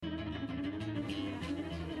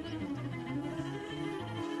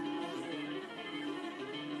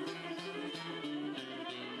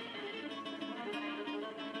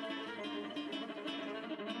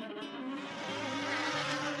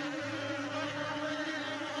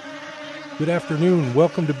Good afternoon.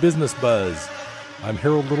 Welcome to Business Buzz. I'm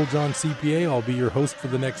Harold Littlejohn, CPA. I'll be your host for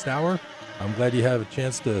the next hour. I'm glad you have a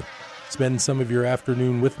chance to spend some of your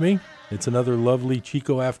afternoon with me. It's another lovely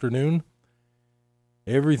Chico afternoon.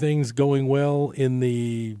 Everything's going well in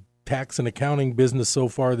the tax and accounting business so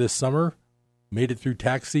far this summer. Made it through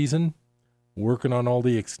tax season, working on all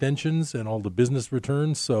the extensions and all the business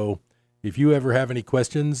returns. So if you ever have any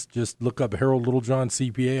questions, just look up Harold Littlejohn,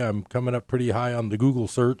 CPA. I'm coming up pretty high on the Google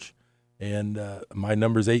search. And my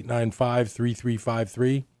number is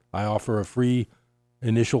 895-3353. I offer a free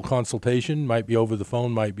initial consultation. Might be over the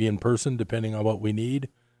phone, might be in person, depending on what we need.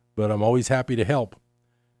 But I'm always happy to help.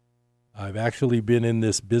 I've actually been in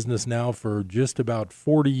this business now for just about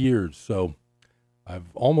 40 years. So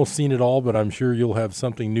I've almost seen it all, but I'm sure you'll have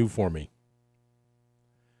something new for me.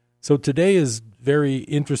 So today is very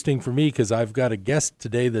interesting for me because I've got a guest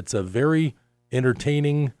today that's a very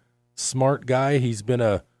entertaining, smart guy. He's been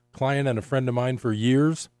a client and a friend of mine for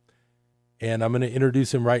years, and I'm going to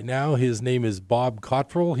introduce him right now. His name is Bob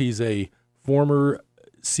Cottrell. He's a former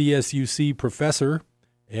CSUC professor,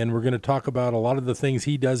 and we're going to talk about a lot of the things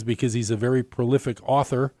he does because he's a very prolific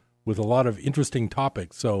author with a lot of interesting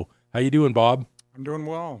topics. So how you doing, Bob? I'm doing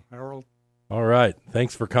well, Harold. All right.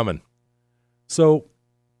 Thanks for coming. So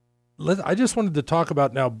I just wanted to talk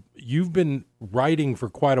about now, you've been writing for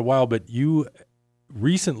quite a while, but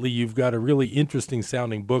recently you've got a really interesting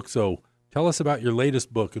sounding book. So tell us about your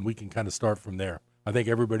latest book and we can kind of start from there. I think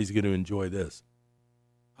everybody's going to enjoy this.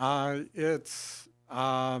 The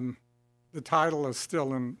title is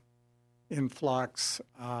still in flux.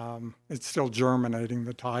 It's still germinating,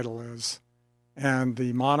 the title is. And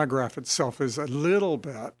the monograph itself is a little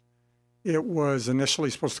bit. It was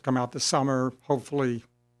initially supposed to come out this summer, hopefully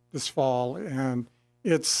this fall. And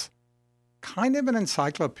it's kind of an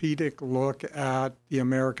encyclopedic look at the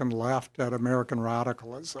American left, at American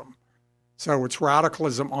radicalism. So it's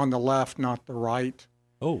radicalism on the left, not the right.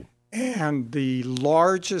 Oh. And the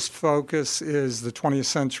largest focus is the 20th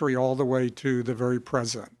century all the way to the very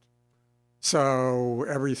present. So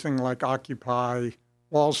everything like Occupy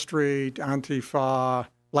Wall Street, Antifa,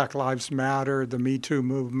 Black Lives Matter, the Me Too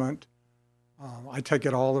movement. I take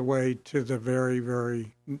it all the way to the very,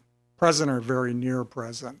 very present or very near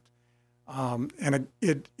present. And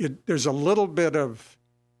there's a little bit of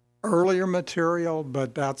earlier material,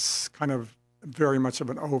 but that's kind of very much of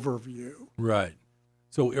an overview. Right.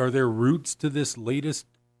 So are there roots to this latest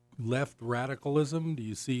left radicalism? Do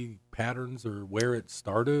you see patterns or where it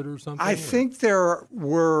started or something? I think there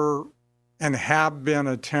were and have been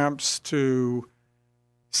attempts to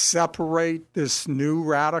separate this new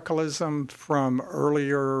radicalism from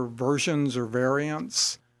earlier versions or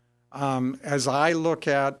variants. As I look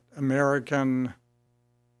at American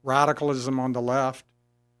radicalism on the left,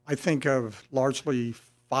 I think of largely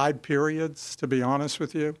 5 periods, to be honest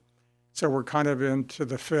with you. So we're kind of into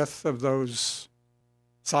the 5th of those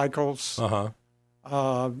cycles. There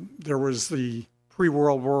was the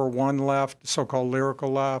pre-World War I left, the so-called lyrical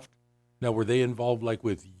left. Now, were they involved like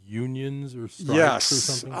with unions or strikes yes. or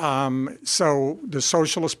something? So the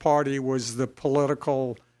Socialist Party was the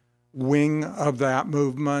political wing of that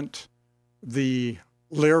movement. The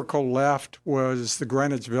lyrical left was the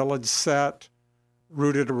Greenwich Village set,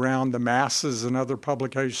 rooted around the masses and other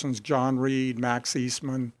publications, John Reed, Max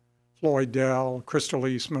Eastman, Floyd Dell, Crystal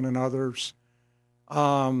Eastman, and others.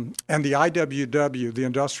 And the IWW, the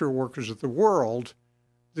Industrial Workers of the World,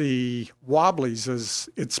 the Wobblies, as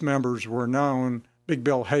its members were known, Big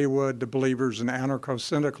Bill Haywood, the believers in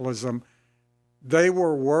anarcho-syndicalism, they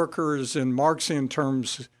were workers in Marxian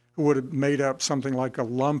terms who would have made up something like a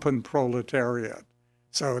lumpen proletariat.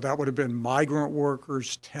 So that would have been migrant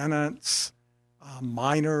workers, tenants,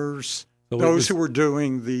 miners, those who were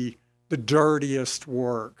doing the dirtiest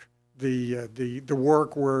work, the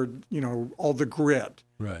work where, all the grit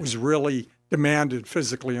was really demanded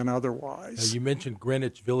physically and otherwise. Now you mentioned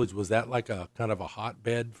Greenwich Village. Was that like a kind of a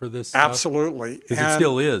hotbed for this Absolutely. Because it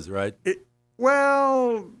still is, right?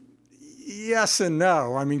 Well, yes and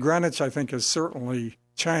no. I mean, Greenwich, I think, has certainly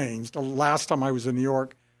changed. The last time I was in New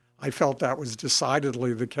York, I felt that was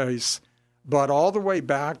decidedly the case. But all the way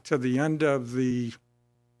back to the end of the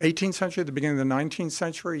 18th century, the beginning of the 19th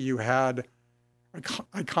century, you had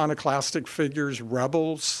iconoclastic figures,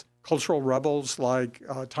 rebels, cultural rebels like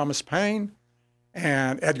Thomas Paine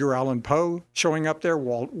and Edgar Allan Poe showing up there,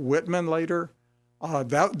 Walt Whitman later.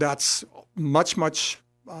 That's much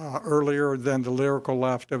earlier than the lyrical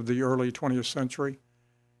left of the early 20th century.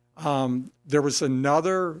 There was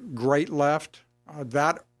another great left.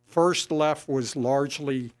 That first left was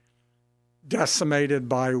largely decimated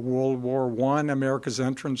by World War I, America's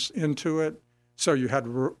entrance into it. So you had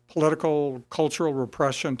political, cultural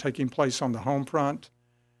repression taking place on the home front.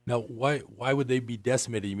 Now, why would they be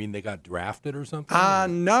decimated? You mean they got drafted or something?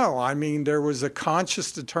 No. I mean, there was a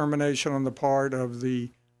conscious determination on the part of the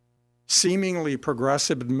seemingly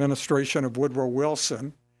progressive administration of Woodrow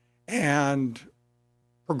Wilson and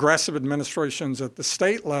progressive administrations at the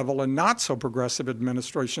state level and not so progressive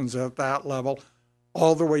administrations at that level,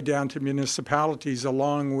 all the way down to municipalities,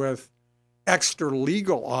 along with extra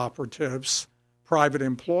legal operatives, private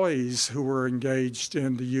employees who were engaged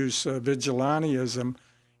in the use of vigilantism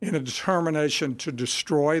in a determination to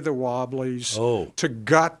destroy the Wobblies, to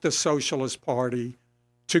gut the Socialist Party,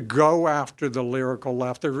 to go after the lyrical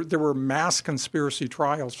left. There were mass conspiracy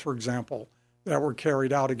trials, for example, that were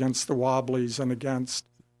carried out against the Wobblies and against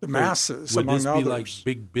the masses, would among this be others. like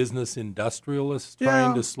big business industrialists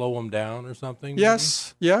trying to slow them down or something?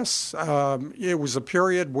 Yes. It was a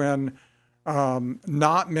period when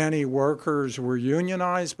not many workers were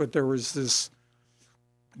unionized, but there was this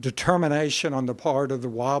determination on the part of the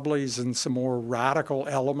Wobblies and some more radical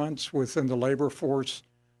elements within the labor force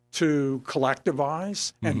to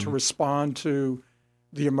collectivize and to respond to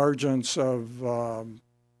the emergence of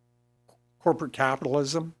corporate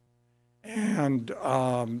capitalism. And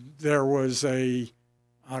there was a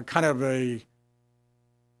kind of a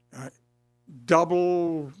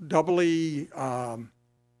doubly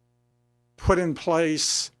put in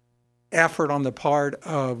place effort on the part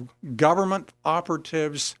of government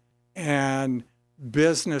operatives and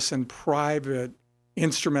business and private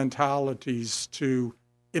instrumentalities to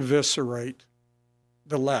eviscerate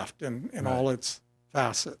the left in all its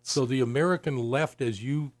facets. So the American left, as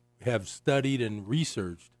you have studied and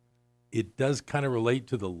researched, it does kind of relate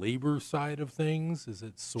to the labor side of things? Is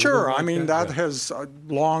it sort Sure. of like I mean, that has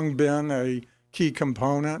long been a key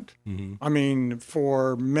component. I mean,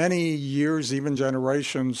 for many years, even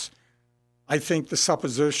generations, I think the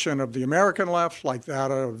supposition of the American left, like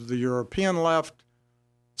that of the European left,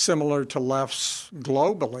 similar to lefts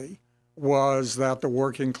globally, was that the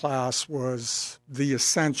working class was the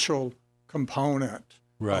essential component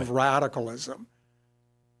of radicalism.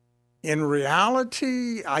 In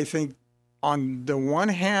reality, I think on the one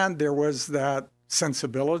hand, there was that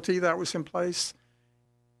sensibility that was in place.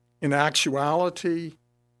 In actuality,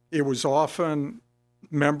 it was often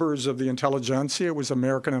members of the intelligentsia, it was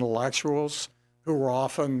American intellectuals who were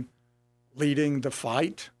often leading the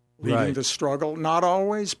fight, leading the struggle. Not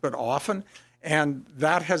always, but often. And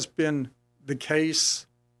that has been the case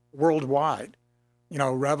worldwide. You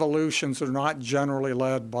know, revolutions are not generally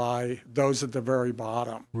led by those at the very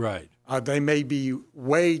bottom. Right. They may be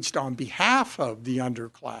waged on behalf of the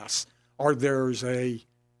underclass, or there's a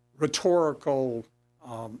rhetorical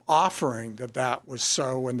offering that was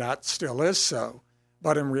so and that still is so.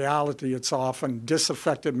 But in reality, it's often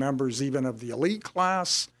disaffected members even of the elite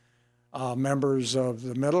class, members of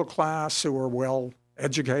the middle class who are well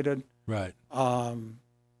educated,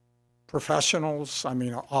 professionals. I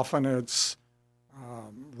mean, often it's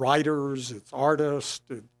writers, it's artists,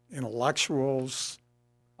 intellectuals,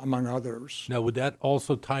 among others. Now, would that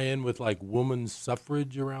also tie in with like women's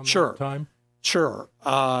suffrage around that time? Sure.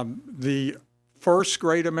 The first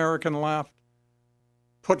great American left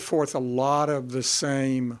put forth a lot of the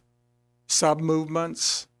same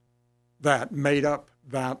sub-movements that made up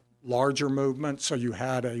that larger movement. So you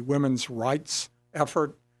had a women's rights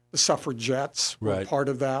effort. The suffragettes were part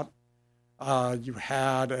of that. You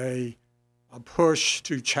had a push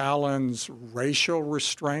to challenge racial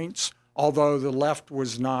restraints, although the left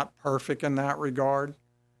was not perfect in that regard.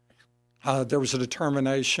 There was a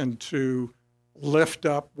determination to lift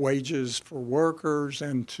up wages for workers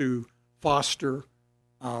and to foster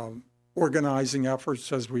organizing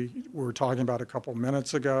efforts, as we were talking about a couple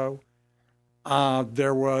minutes ago.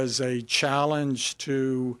 There was a challenge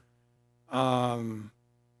to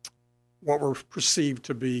what were perceived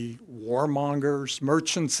to be warmongers,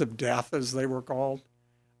 merchants of death, as they were called,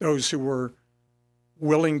 those who were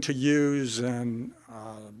willing to use and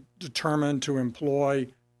determined to employ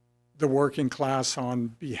the working class on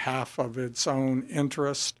behalf of its own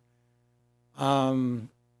interest.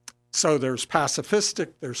 So there's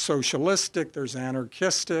pacifistic, there's socialistic, there's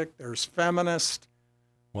anarchistic, there's feminist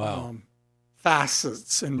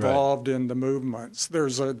facets involved in the movements.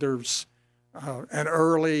 There's an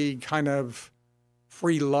early kind of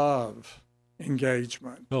free love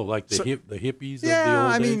engagement. Oh, like the hippies of the old days? Yeah,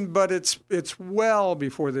 I mean, but it's well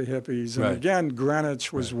before the hippies. And again,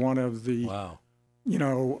 Greenwich was one of the,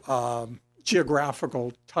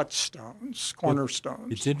 geographical touchstones,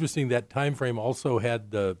 cornerstones. It's interesting that time frame also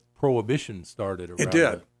had the Prohibition started around It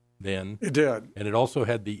did. then. It did. And it also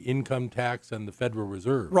had the income tax and the Federal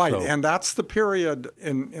Reserve. Right, So, and that's the period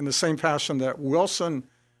in the same fashion that Wilson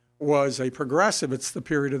was a progressive. It's the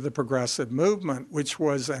period of the progressive movement, which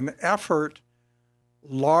was an effort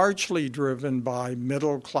largely driven by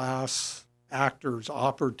middle-class actors,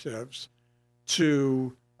 operatives,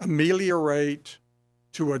 to ameliorate,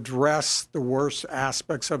 to address the worst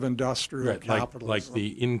aspects of industrial capitalism. Like the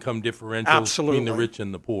income differentials between the rich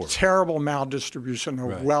and the poor. Terrible maldistribution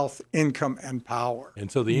of wealth, income, and power.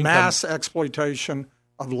 And so the mass exploitation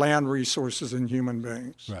of land resources and human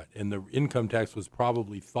beings. Right, and the income tax was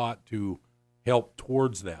probably thought to help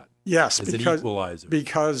towards that. Yes, as an equalizer.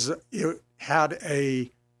 Because it had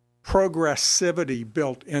a progressivity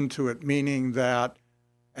built into it, meaning that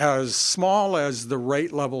as small as the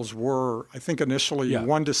rate levels were, I think initially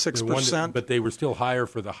 1 to 6%. But they were still higher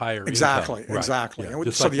for the higher exactly, income. Exactly.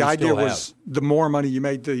 Yeah, so like the idea was the more money you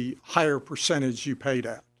made, the higher percentage you paid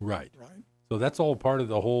at. Right. So that's all part of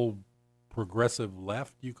the whole progressive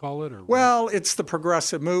left, you call it? Or well, it's the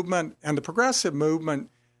progressive movement. And the progressive movement,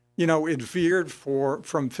 you know, it veered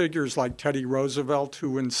from figures like Teddy Roosevelt,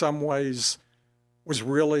 who in some ways was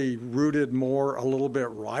really rooted more a little bit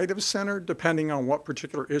right of center, depending on what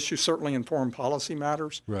particular issue, certainly in foreign policy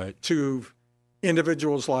matters, to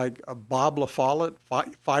individuals like Bob La Follette,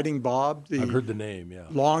 Fighting Bob. I've heard the name, yeah.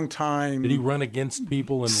 Long time. Did he run against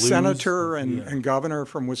people and senator lose? and governor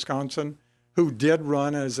from Wisconsin, who did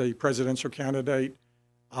run as a presidential candidate.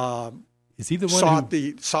 Is he the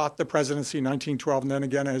one sought the presidency in 1912, and then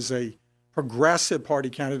again as a Progressive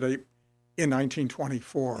Party candidate in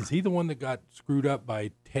 1924. Is he the one that got screwed up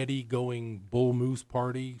by Teddy going Bull Moose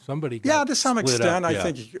Party? Somebody got to some extent, I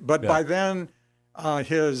think. But by then,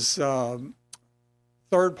 his third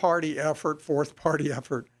party effort, fourth party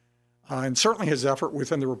effort, and certainly his effort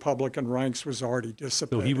within the Republican ranks was already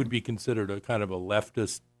dissipated. So he would be considered a kind of a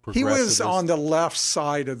leftist progressivist? He was on the left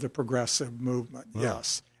side of the progressive movement,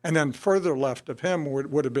 yes. And then further left of him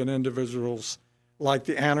would have been individuals like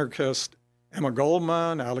the anarchist Emma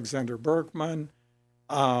Goldman, Alexander Berkman,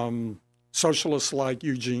 socialists like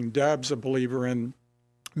Eugene Debs, a believer in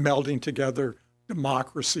melding together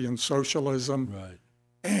democracy and socialism,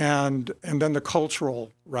 and then the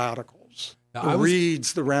cultural radicals, the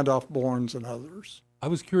Reeds, the Randolph Bournes, and others. I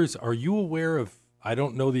was curious, are you aware of, I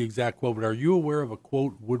don't know the exact quote, but are you aware of a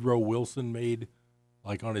quote Woodrow Wilson made,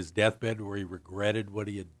 like on his deathbed, where he regretted what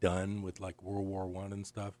he had done with like World War I and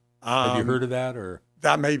stuff? Have you heard of that? Or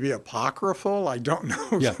that may be apocryphal. I don't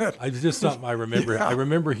know. Yeah, it's just something I remember. I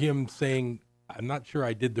remember him saying, I'm not sure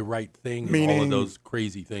I did the right thing. Meaning, all of those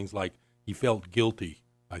crazy things, like he felt guilty,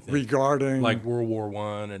 I think. Regarding? Like World War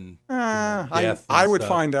I and death I would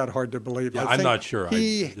find that hard to believe. Yeah, I'm not sure.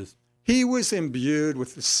 He was imbued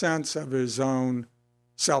with the sense of his own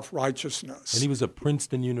self-righteousness. And he was a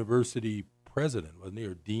Princeton University president, wasn't he,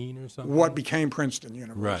 or dean or something? What became Princeton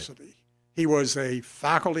University. Right. He was a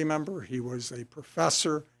faculty member, he was a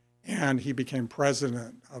professor, and he became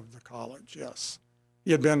president of the college, yes.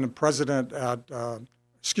 He had been president at,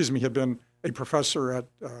 he had been a professor at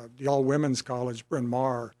the all-women's college, Bryn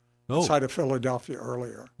Mawr, outside of Philadelphia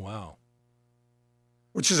earlier. Wow.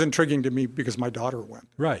 Which is intriguing to me because my daughter went.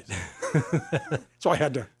 Right. So I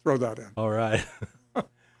had to throw that in. All right.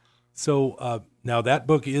 So now that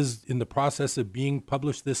book is in the process of being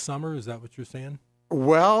published this summer. Is that what you're saying?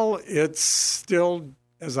 Well, it's still,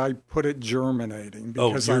 as I put it, germinating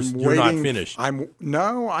because I'm waiting. You're not finished.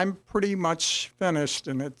 I'm pretty much finished,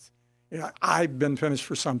 and I've been finished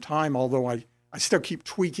for some time. Although I still keep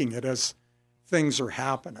tweaking it as things are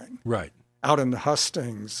happening. Right. Out in the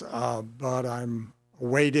hustings, but I'm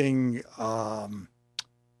awaiting, I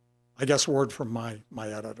guess, word from my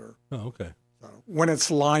editor. Oh, okay. So when it's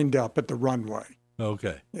lined up at the runway.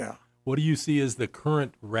 Okay. Yeah. What do you see as the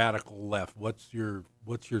current radical left? What's your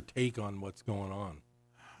take on what's going on?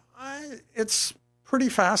 It's pretty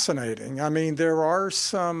fascinating. I mean, there are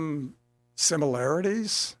some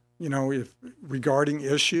similarities, regarding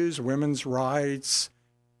issues, women's rights,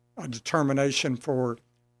 a determination for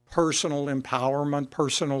personal empowerment,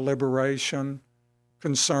 personal liberation,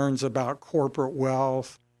 concerns about corporate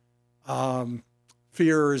wealth,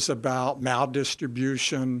 fears about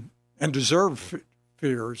maldistribution, and deserved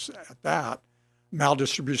fears at that,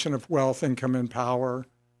 maldistribution of wealth, income, and power,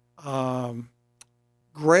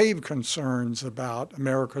 grave concerns about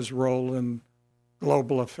America's role in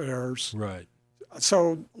global affairs. Right.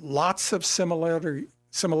 So lots of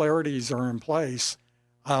similarities are in place.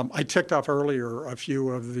 I ticked off earlier a few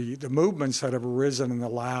of the movements that have arisen in the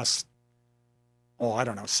last,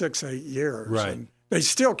 6-8 years. Right. And they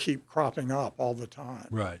still keep cropping up all the time.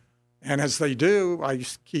 Right. And as they do, I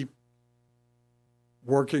just keep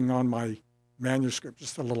working on my manuscript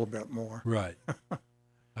just a little bit more. Right.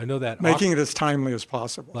 I know that. Making it as timely as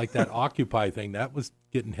possible. Like that Occupy thing, that was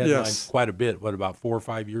getting headlines Yes. quite a bit. What, about 4 or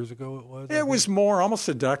 5 years ago it was? I It think? was more, almost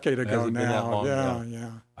a decade ago Has it been that now. long? Yeah, Yeah. yeah.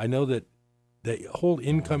 I know that the whole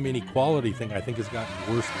income inequality thing, I think, has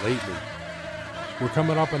gotten worse lately. We're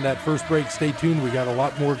coming up on that first break. Stay tuned. We got a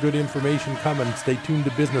lot more good information coming. Stay tuned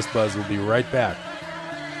to Business Buzz. We'll be right back.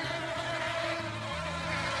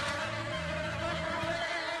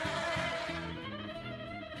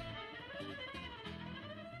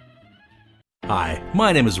 Hi,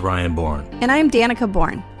 my name is Ryan Bourne, And I'm Danica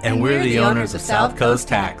Bourne. and we're the owners of South Coast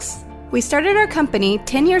Tax. We started our company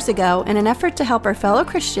 10 years ago in an effort to help our fellow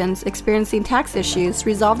Christians experiencing tax issues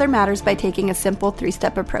resolve their matters by taking a simple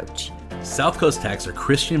 3-step approach. South Coast Tax are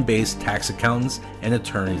Christian-based tax accountants and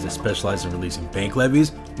attorneys that specialize in releasing bank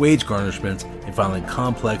levies, wage garnishments, and filing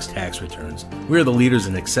complex tax returns. We are the leaders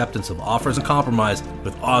in acceptance of offers and compromise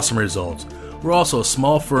with awesome results. We're also a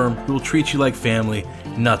small firm who will treat you like family,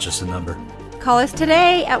 not just a number. Call us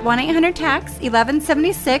today at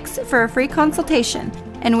 1-800-TAX-1176 for a free consultation,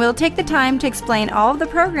 and we'll take the time to explain all of the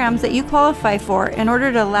programs that you qualify for in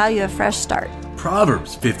order to allow you a fresh start.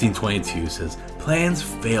 Proverbs 15:22 says, "Plans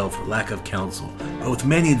fail for lack of counsel, but with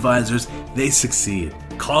many advisors, they succeed."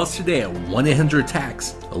 Call us today at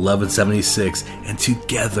 1-800-TAX-1176, and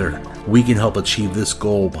together we can help achieve this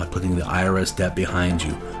goal by putting the IRS debt behind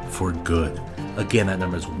you for good. Again, that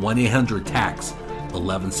number is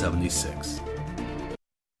 1-800-TAX-1176.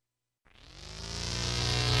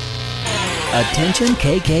 Attention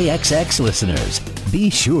KKXX listeners. Be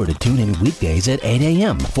sure to tune in weekdays at 8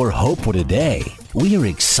 a.m. for Hope for Today. We are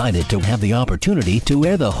excited to have the opportunity to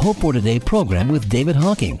air the Hope for Today program with David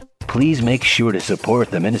Hawking. Please make sure to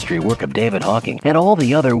support the ministry work of David Hawking and all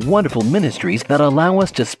the other wonderful ministries that allow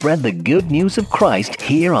us to spread the good news of Christ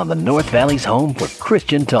here on the North Valley's home for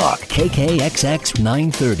Christian talk, KKXX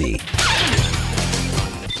 930.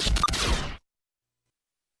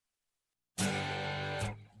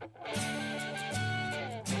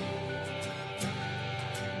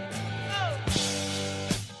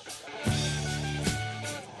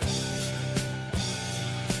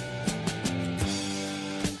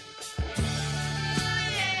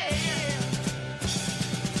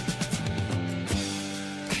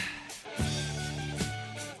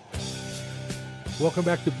 Welcome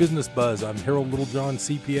back to Business Buzz. I'm Harold Littlejohn,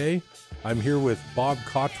 CPA. I'm here with Bob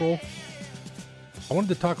Cottrell. I wanted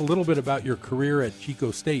to talk a little bit about your career at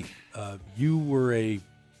Chico State. You were a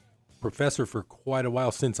professor for quite a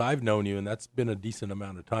while since I've known you, and that's been a decent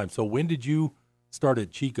amount of time. So when did you start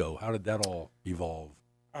at Chico? How did that all evolve?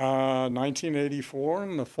 1984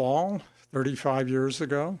 in the fall, 35 years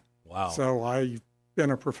ago. Wow. So I've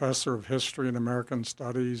been a professor of history and American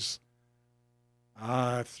studies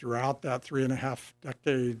throughout that 3.5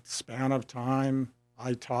 decade span of time.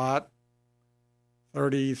 I taught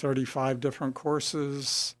 30, 35 different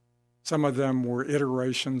courses. Some of them were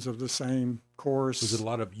iterations of the same course. Was it a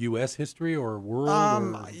lot of U.S. history or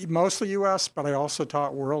world? Mostly U.S., but I also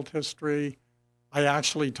taught world history. I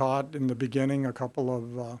actually taught in the beginning a couple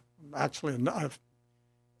of, a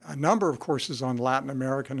number of courses on Latin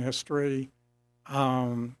American history.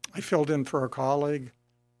 I filled in for a colleague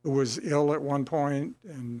who was ill at one point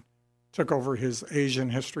and took over his Asian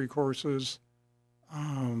history courses.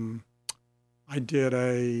 I did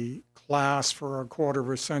a class for a quarter of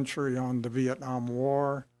a century on the Vietnam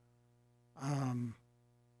War.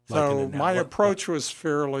 So my approach was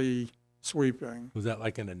fairly sweeping. Was that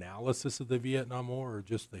like an analysis of the Vietnam War or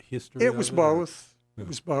just the history It of was it? both. Yeah. It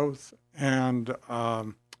was both. And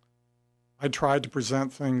I tried to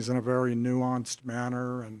present things in a very nuanced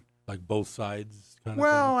manner. And Like both sides kind of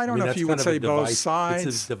well, thing? I don't know if that's you would kind of a say both It's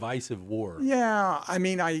sides. a divisive war. Yeah, I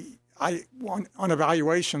mean, I on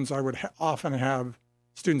evaluations, I would often have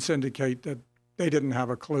students indicate that they didn't have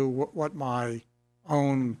a clue what my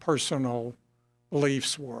own personal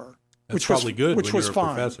beliefs were. That's which probably was, good which when was you're a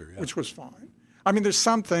fine, professor, yeah. Which was fine. I mean, there's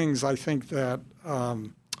some things I think that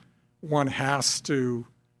one has to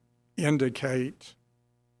indicate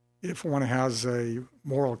if one has a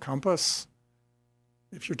moral compass.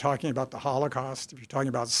 If you're talking about the Holocaust, if you're talking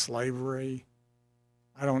about slavery,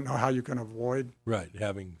 I don't know how you can avoid. Right,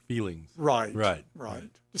 having feelings. Right. Right.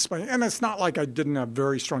 Despite, and it's not like I didn't have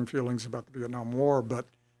very strong feelings about the Vietnam War, but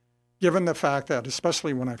given the fact that,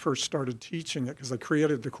 especially when I first started teaching it, because I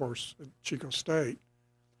created the course at Chico State,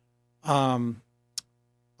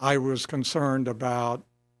 I was concerned about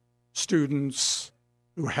students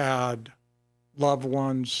who had loved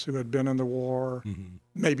ones who had been in the war,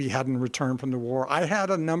 maybe hadn't returned from the war. I had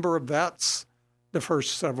a number of vets the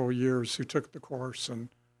first several years who took the course, and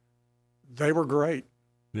they were great.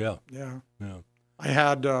 Yeah. Yeah. Yeah. I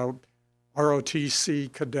had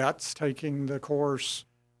ROTC cadets taking the course.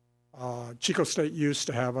 Chico State used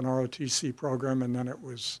to have an ROTC program, and then it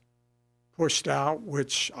was pushed out,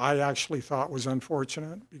 which I actually thought was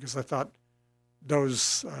unfortunate because I thought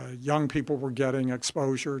those young people were getting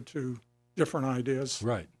exposure to different ideas.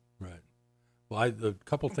 Right. Well, the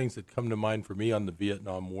couple things that come to mind for me on the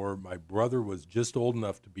Vietnam War, my brother was just old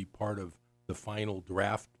enough to be part of the final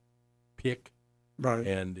draft pick. Right.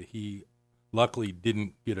 And he luckily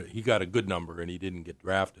didn't he got a good number and he didn't get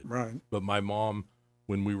drafted. Right. But my mom,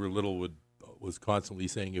 when we were little, was constantly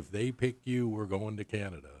saying, if they pick you, we're going to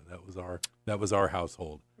Canada. That was our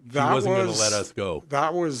household. She wasn't going to let us go.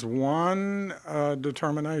 That was one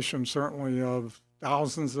determination, certainly, of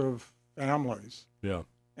thousands of families. Yeah.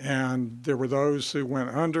 And there were those who went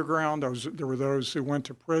underground. There were those who went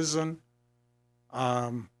to prison.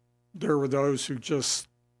 There were those who just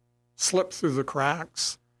slipped through the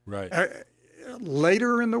cracks. Right.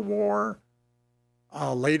 Later in the war,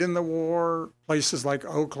 late in the war, places like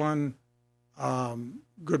Oakland,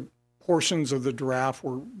 good portions of the draft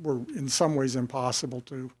were in some ways impossible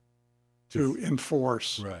to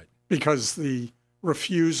enforce. Right. Because the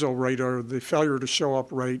refusal rate or the failure to show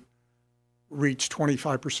up rate reached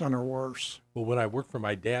 25% or worse. Well, when I worked for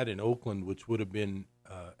my dad in Oakland, which would have been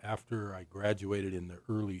after I graduated in the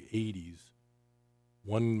early 80s,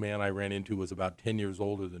 one man I ran into was about 10 years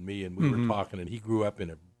older than me, and we were talking, and he grew up in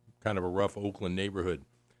a kind of a rough Oakland neighborhood,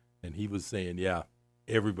 and he was saying, yeah,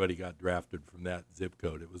 everybody got drafted from that zip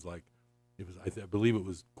code. I believe it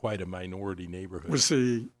was quite a minority neighborhood. Was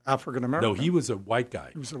he African American? No, he was a white guy.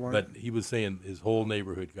 He was a white. But he was saying his whole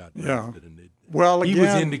neighborhood got drafted. And he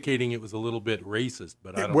was indicating it was a little bit racist,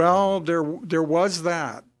 but I don't know. There was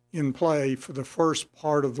that in play for the first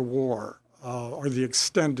part of the war, or the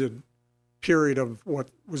extended period of what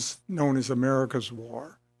was known as America's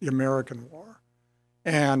War, the American War.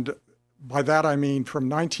 And by that I mean from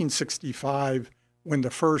 1965, when the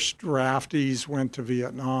first draftees went to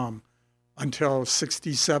Vietnam, until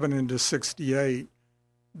 67 into 68,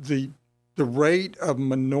 the rate of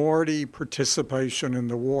minority participation in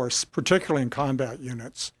the war, particularly in combat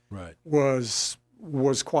units, right, was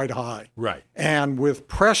quite high. Right. And with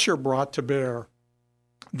pressure brought to bear,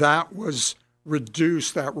 that was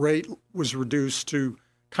reduced. That rate was reduced to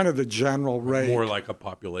kind of the general rate, more like a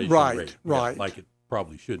population rate, right, like it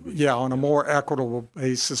probably should be. Yeah, on a more equitable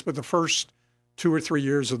basis. But the first 2 or 3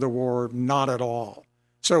 years of the war, not at all.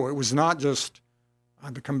 So it was not just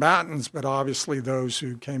the combatants, but obviously those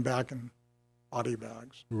who came back in body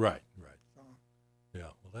bags. Right. Yeah.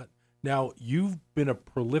 Well, now you've been a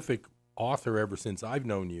prolific author ever since I've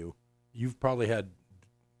known you. You've probably had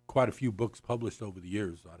quite a few books published over the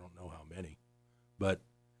years. I don't know how many, but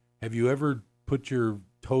have you ever put your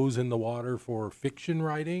toes in the water for fiction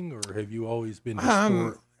writing, or have you always been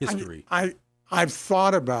history? I've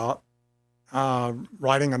thought about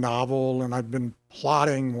writing a novel, and I've been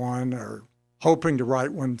plotting one or hoping to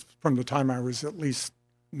write one from the time I was at least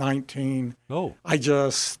 19. Oh. I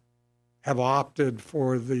just have opted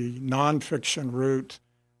for the nonfiction route.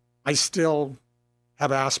 I still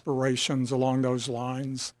have aspirations along those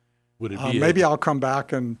lines. Would it be maybe I'll come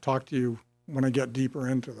back and talk to you when I get deeper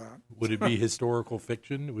into that. Would it be historical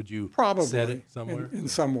fiction? Would you probably set it somewhere? In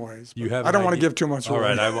some ways. You have I don't want to give too much away. All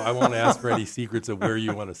right, I won't ask for any secrets of where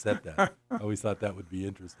you want to set that. I always thought that would be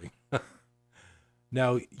interesting.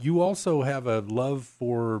 Now, you also have a love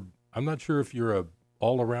for, I'm not sure if you're a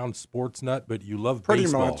all-around sports nut, but you love pretty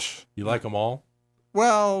baseball. Much. You like them all?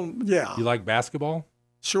 Well, yeah. You like basketball?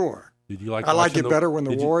 Sure. Did you like? I like it better when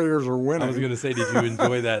the Warriors are winning. I was going to say, did you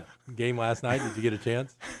enjoy that game last night? Did you get a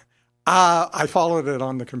chance? I followed it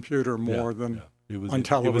on the computer more than on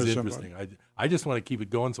television. It was interesting. I just want to keep it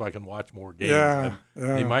going so I can watch more games. Yeah.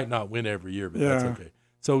 They might not win every year, but that's okay.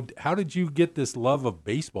 So how did you get this love of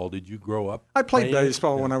baseball? Did you grow up? I played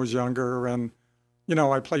baseball when I was younger, and,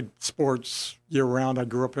 I played sports year-round. I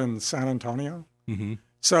grew up in San Antonio. Mm-hmm.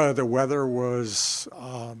 So the weather was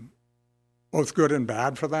both good and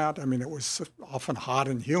bad for that. I mean, it was often hot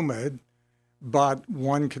and humid, but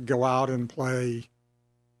one could go out and play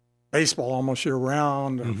baseball almost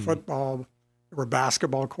year-round, or football. There were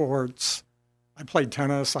basketball courts. I played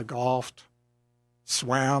tennis. I golfed,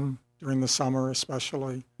 swam during the summer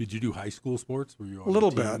especially. Did you do high school sports? Were you on a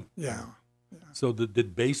little the team? bit, yeah. So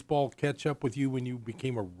did baseball catch up with you when you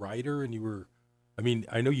became a writer and you were,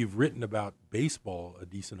 I know you've written about baseball a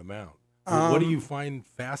decent amount. What do you find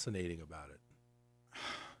fascinating about it?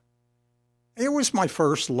 It was my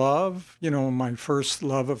first love, my first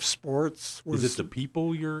love of sports. Is it the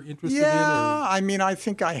people you're interested in? Yeah, I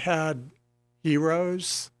think I had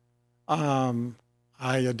heroes.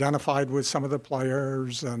 I identified with some of the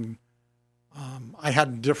players, and I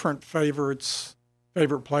had different favorite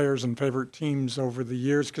players and favorite teams over the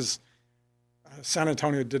years because San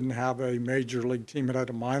Antonio didn't have a major league team. It had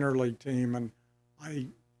a minor league team, and I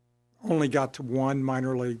only got to one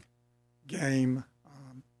minor league game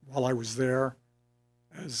while I was there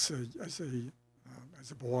as a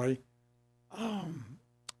boy.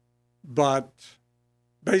 But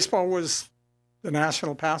baseball was the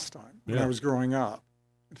national pastime when I was growing up,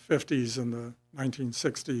 in the 50s and the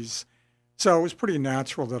 1960s. So it was pretty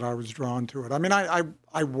natural that I was drawn to it. I mean, I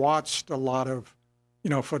watched a lot of,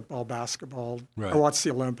 football, basketball. Right. I watched the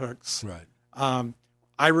Olympics. Right.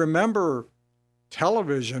 I remember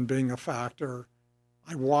television being a factor.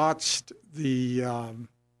 I watched the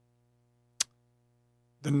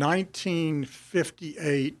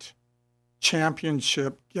 1958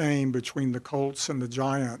 championship game between the Colts and the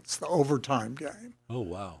Giants, the overtime game. Oh,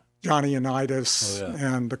 wow. Johnny Unitas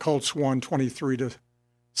and the Colts won 23-17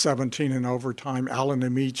 in overtime. Alan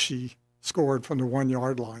Amici scored from the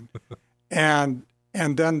 1-yard line. and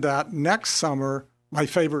then that next summer, my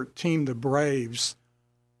favorite team, the Braves,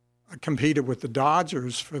 competed with the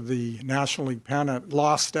Dodgers for the National League pennant,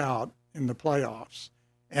 lost out in the playoffs.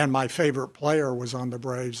 And my favorite player was on the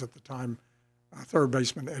Braves at the time, third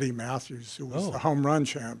baseman Eddie Matthews, who was the home run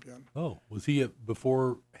champion. Oh, was he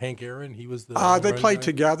before Hank Aaron? He was the they played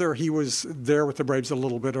together. He was there with the Braves a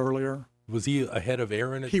little bit earlier. Was he ahead of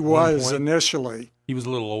Aaron at He one was point? Initially. He was a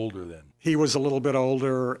little older then. He was a little bit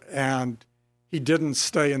older, and he didn't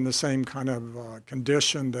stay in the same kind of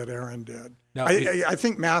condition that Aaron did. Now, I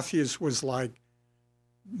think Matthews was like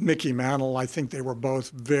Mickey Mantle. I think they were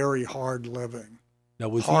both very hard living. Now,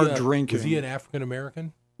 was hard drinking. Was he an African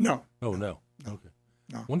American? No. Oh, no. Okay.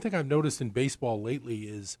 No. One thing I've noticed in baseball lately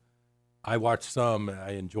is I watch some, and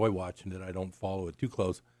I enjoy watching it. I don't follow it too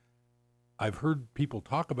close. I've heard people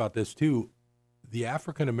talk about this too. The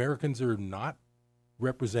African Americans are not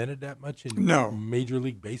represented that much in Major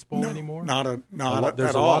League Baseball anymore.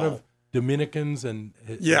 There's a lot of Dominicans and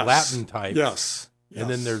Latin types. Yes. And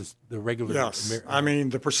then there's the regular. Yes. I mean,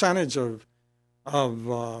 the percentage of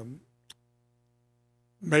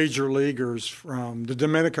major leaguers from the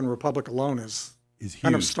Dominican Republic alone is huge.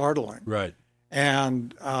 Kind of startling. Right.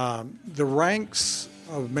 And the ranks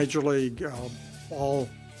of Major League ball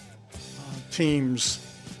teams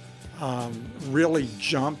really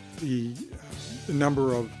jumped the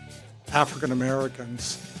number of African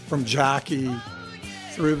Americans from Jackie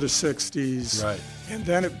through the 60s. Right. And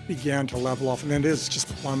then it began to level off, and then it is just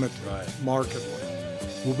plummeted markedly.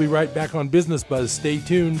 We'll be right back on Business Buzz. Stay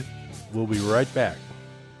tuned. We'll be right back.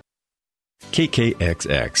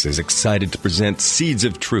 KKXX is excited to present Seeds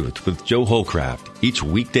of Truth with Joe Holcraft. Each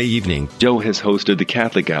weekday evening, Joe has hosted the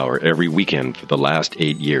Catholic Hour every weekend for the last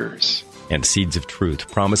 8 years. And Seeds of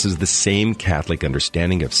Truth promises the same Catholic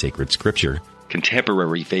understanding of sacred scripture,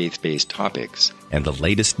 contemporary faith-based topics, and the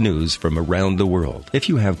latest news from around the world. If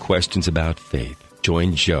you have questions about faith,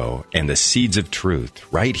 join Joe and the Seeds of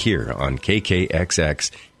Truth right here on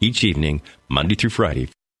KKXX each evening, Monday through Friday.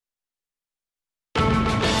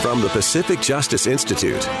 From the Pacific Justice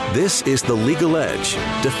Institute, this is The Legal Edge,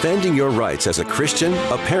 defending your rights as a Christian,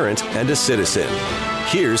 a parent, and a citizen.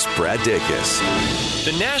 Here's Brad Dacus.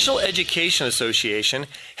 The National Education Association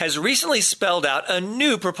has recently spelled out a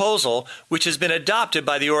new proposal which has been adopted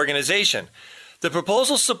by the organization. The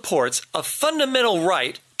proposal supports a fundamental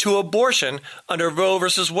right to abortion under Roe v.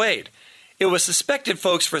 Wade. It was suspected,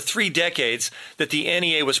 folks, for 3 decades that the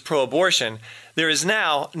NEA was pro-abortion. There is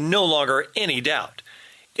now no longer any doubt.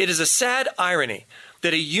 It is a sad irony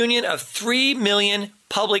that a union of 3 million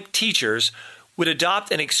public teachers would adopt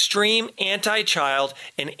an extreme anti-child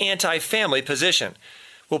and anti-family position.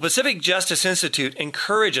 Well, Pacific Justice Institute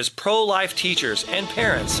encourages pro-life teachers and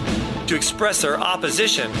parents to express their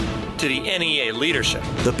opposition to the NEA leadership.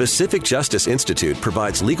 The Pacific Justice Institute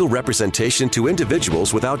provides legal representation to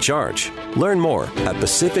individuals without charge. Learn more at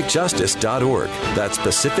pacificjustice.org. That's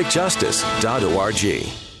pacificjustice.org.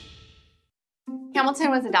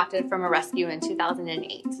 Hamilton was adopted from a rescue in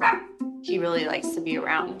 2008. He really likes to be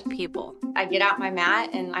around people. I get out my mat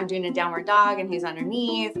and I'm doing a downward dog and he's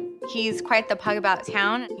underneath. He's quite the pug about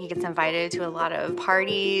town. He gets invited to a lot of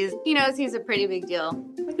parties. He knows he's a pretty big deal.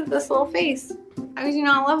 Look at this little face. How could you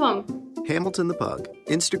not love him? Hamilton the Pug,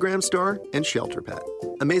 Instagram star and shelter pet.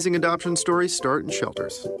 Amazing adoption stories start in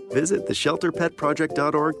shelters. Visit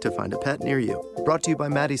theshelterpetproject.org to find a pet near you. Brought to you by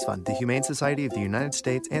Maddie's Fund, the Humane Society of the United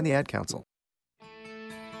States, and the Ad Council.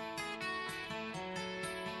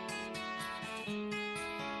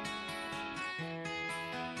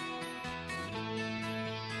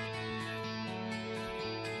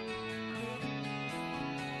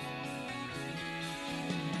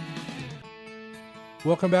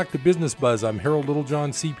 Welcome back to Business Buzz. I'm Harold Littlejohn,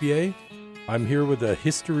 CPA. I'm here with a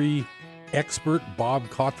history expert, Bob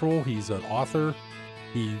Cottrell. He's an author.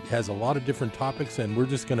 He has a lot of different topics, and we're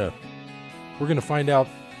gonna find out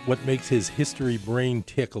what makes his history brain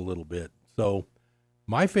tick a little bit. So,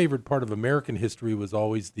 my favorite part of American history was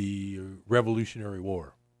always the Revolutionary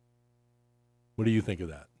War. What do you think of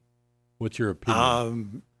that? What's your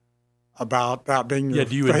opinion? About that being your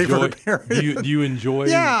do you favorite enjoy? period? Do you enjoy?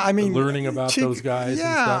 Learning about those guys. Yeah,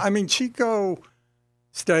 and stuff? I mean, Chico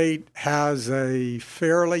State has a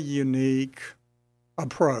fairly unique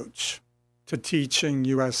approach to teaching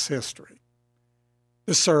U.S. history,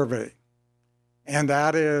 the survey, and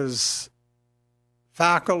that is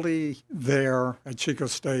faculty there at Chico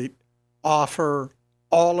State offer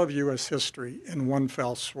all of U.S. history in one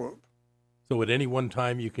fell swoop. So at any one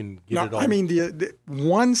time you can get it all? I mean, the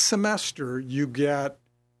one semester you get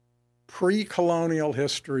pre-colonial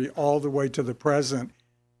history all the way to the present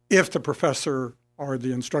if the professor or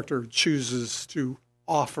the instructor chooses to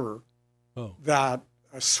offer that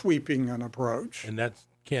sweeping an approach. And that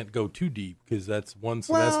can't go too deep because that's one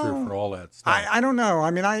semester for all that stuff. I don't know.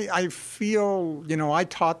 I mean, I feel, I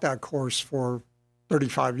taught that course for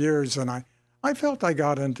 35 years, and I felt I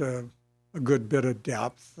got into a good bit of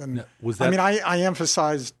depth. And I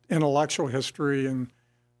emphasized intellectual history and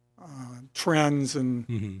trends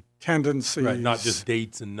and tendencies. Right, not just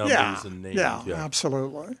dates and numbers and names. Yeah,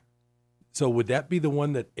 absolutely. So would that be the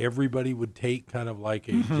one that everybody would take, kind of like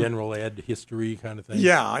a general ed history kind of thing?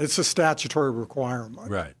 Yeah, it's a statutory requirement.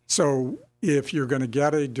 Right. So if you're going to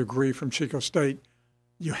get a degree from Chico State,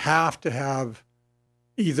 you have to have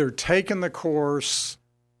either taken the course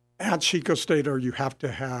at Chico State or you have to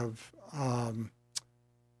have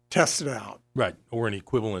tested out. Right, or an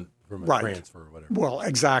equivalent from a transfer or whatever. Well,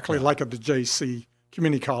 exactly, like at the JC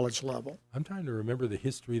community college level. I'm trying to remember the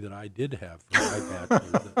history that I did have for my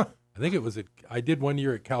bachelor's. I think it was I did 1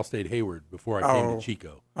 year at Cal State Hayward before I came to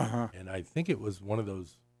Chico. And I think it was one of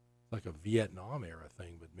those, like a Vietnam era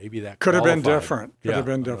thing, but maybe that could have been qualified. different. Could have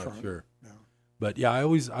been different. I'm not sure. Yeah. But yeah, I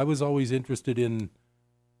was always interested in,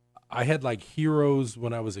 I had like heroes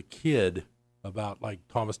when I was a kid about like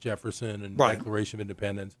Thomas Jefferson and Declaration of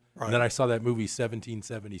Independence. Right. And then I saw that movie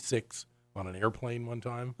 1776 on an airplane one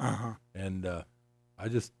time. And I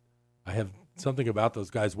have something about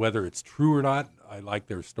those guys, whether it's true or not. I like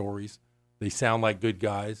their stories. They sound like good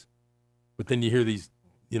guys. But then you hear these,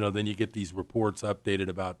 then you get these reports updated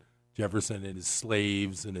about Jefferson and his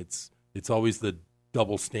slaves, and it's always the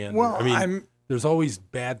double standard. Well, I mean, there's always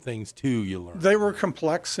bad things too you learn. They were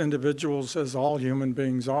complex individuals, as all human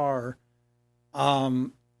beings are.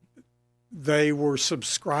 They were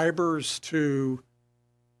subscribers to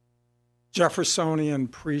Jeffersonian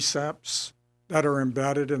precepts that are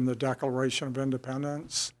embedded in the Declaration of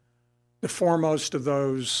Independence. The foremost of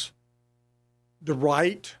those, the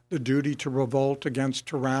right, the duty to revolt against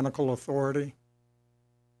tyrannical authority,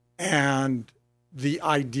 and the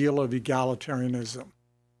ideal of egalitarianism.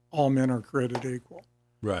 All men are created equal.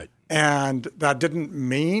 Right. And that didn't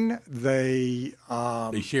mean they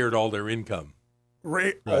shared all their income.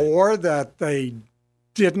 Or that they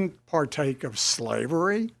didn't partake of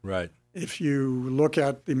slavery. Right. If you look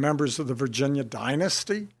at the members of the Virginia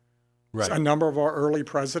dynasty, a number of our early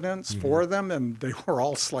presidents, four of them, and they were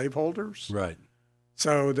all slaveholders. Right.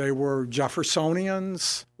 So they were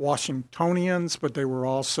Jeffersonians, Washingtonians, but they were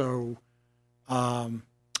also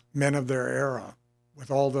men of their era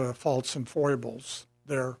with all the faults and foibles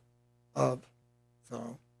thereof.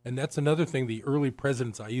 So. And that's another thing, the early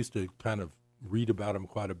presidents, I used to kind of read about them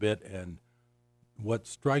quite a bit, and what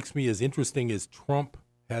strikes me as interesting is Trump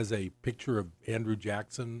has a picture of Andrew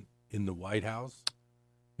Jackson in the White House,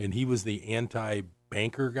 and he was the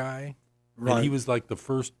anti-banker guy, and he was like the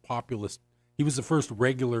first populist. He was the first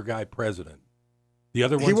regular guy president. The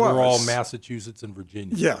other ones were all Massachusetts and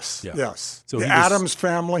Virginia. Yes, yes. So the Adams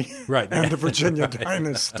family and the Virginia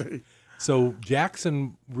dynasty. So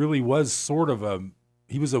Jackson really was sort of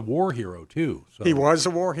he was a war hero too. So, he was a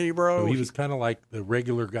war hero. So he was kind of like the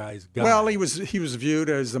regular guy's guy. Well, he was viewed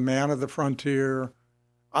as the man of the frontier.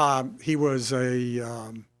 He was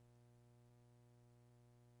a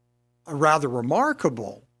rather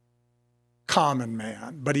remarkable common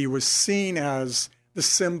man, but he was seen as the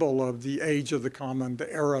symbol of the age of the common,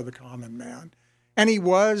 the era of the common man. And he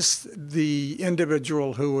was the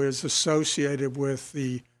individual who is associated with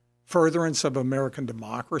the furtherance of American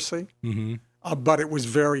democracy. But it was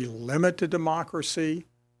very limited democracy.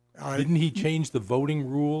 Didn't he change the voting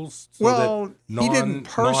rules? So that he didn't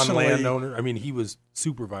personally. Non-landowner. I mean, he was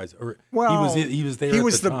supervisor. He was there. He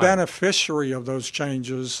was the beneficiary of those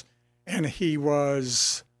changes, and he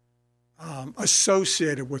was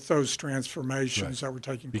associated with those transformations that were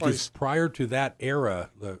taking because place. Prior to that era,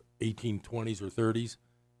 the 1820s or 30s,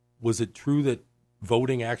 was it true that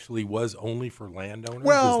voting actually was only for landowners?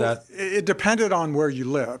 Well, it depended on where you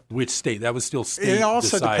lived. Which state? That was still state It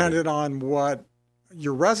also decided. depended on what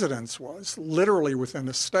your residence was, literally within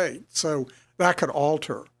the state. So that could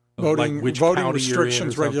alter voting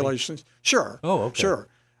restrictions, regulations. Sure. Oh, okay. Sure.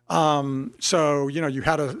 So, you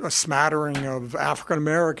had a smattering of African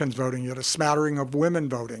Americans voting, you had a smattering of women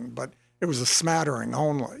voting, but it was a smattering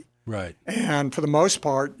only. Right. And for the most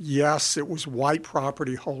part, yes, it was white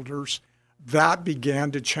property holders. That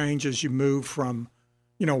began to change as you move from,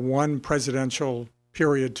 one presidential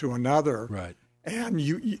period to another. Right. And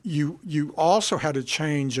you also had a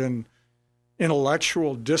change in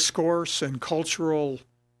intellectual discourse and cultural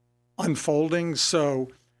unfolding. So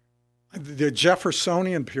the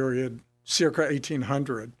Jeffersonian period, circa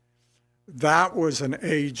 1800, that was an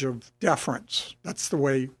age of deference. That's the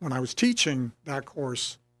way, when I was teaching that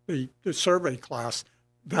course, the survey class,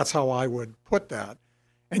 that's how I would put that.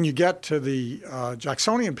 And you get to the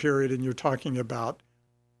Jacksonian period and you're talking about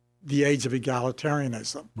the age of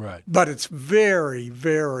egalitarianism. Right. But it's very,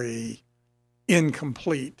 very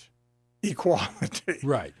incomplete equality.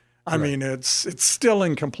 Right. I mean, it's still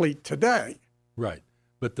incomplete today. Right.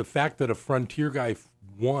 But the fact that a frontier guy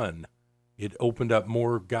won, it opened up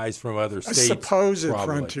more guys from other states. A supposed probably.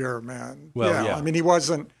 frontier man. Well, yeah. I mean, he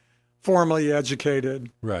wasn't formally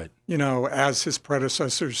educated. Right. As his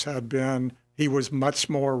predecessors had been. He was much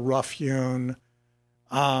more rough-hewn.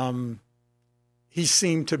 He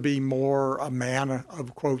seemed to be more a man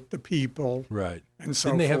of, quote, the people. Right. And so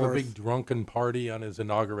Didn't they forth. have a big drunken party on his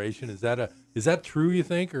inauguration? Is that true, you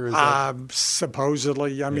think? Or is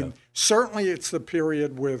supposedly. I mean, certainly it's the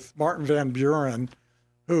period with Martin Van Buren,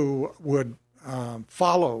 who would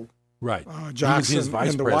follow Jackson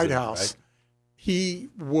in the White House. Right? He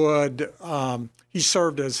would he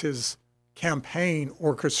served as his campaign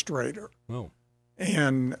orchestrator. Oh.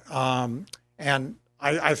 And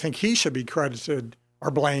I think he should be credited or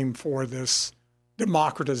blamed for this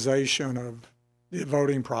democratization of the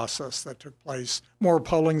voting process that took place. More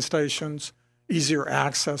polling stations, easier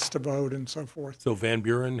access to vote, and so forth. So Van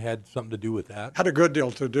Buren had something to do with that? Had a good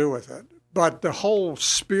deal to do with it. But the whole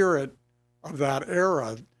spirit of that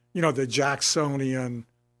era, the Jacksonian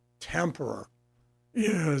temper,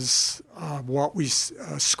 is what we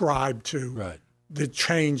ascribe to the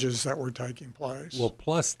changes that were taking place. Well,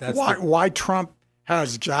 plus that's why Trump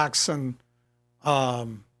has Jackson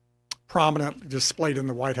prominently displayed in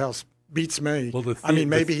the White House beats me. Well,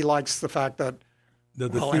 maybe he likes the fact that the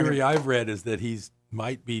theory I've read is that he's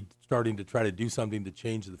might be starting to try to do something to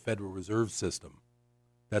change the Federal Reserve System.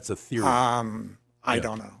 That's a theory. I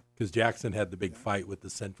don't know. Because Jackson had the big fight with the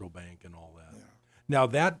central bank and all that. Yeah. Now,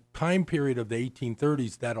 that time period of the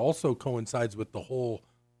 1830s, that also coincides with the whole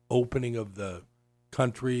opening of the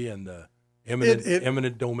country and the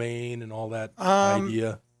eminent domain and all that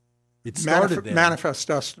idea. It started then. Manifest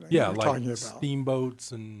Destiny. Yeah, like talking about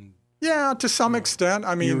steamboats and to some extent.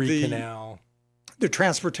 I mean, Erie Canal. The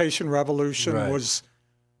transportation revolution was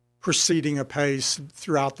proceeding apace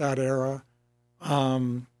throughout that era.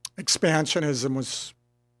 Expansionism was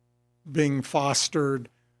being fostered.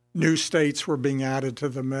 New states were being added to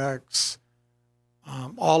the mix.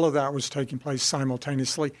 All of that was taking place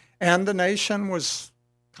simultaneously. And the nation was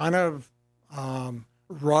kind of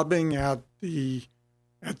rubbing at the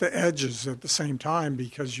edges at the same time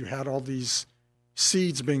because you had all these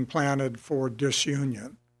seeds being planted for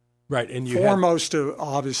disunion. Right. And you foremost,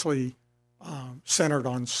 obviously, centered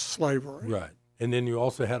on slavery. Right. And then you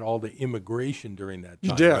also had all the immigration during that time.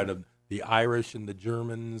 You did. Right? Of the Irish and the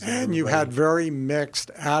Germans. And you had very mixed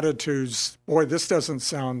attitudes. Boy, this doesn't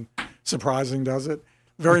sound surprising, does it?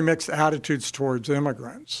 Very mixed attitudes towards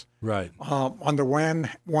immigrants. Right. On the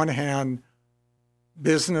one hand,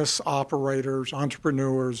 business operators,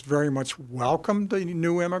 entrepreneurs very much welcomed the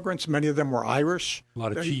new immigrants. Many of them were Irish. A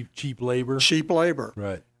lot of cheap labor. Cheap labor.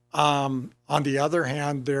 Right. On the other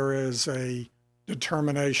hand, there is a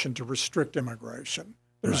determination to restrict immigration.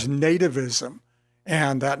 There's nativism,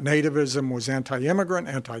 and that nativism was anti-immigrant,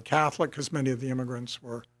 anti-Catholic, because many of the immigrants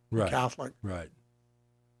were Catholic. Right.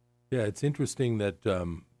 Yeah, it's interesting that,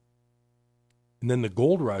 and then the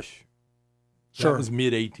gold rush, that was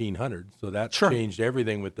mid-1800s, so that changed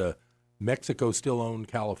everything with the Mexico still owned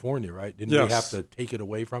California, right? Didn't we have to take it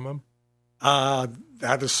away from them?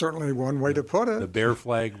 That is certainly one way to put it. The Bear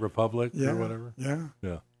Flag Republic or whatever? Yeah.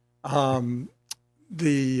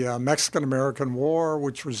 The Mexican-American War,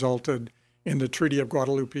 which resulted in the Treaty of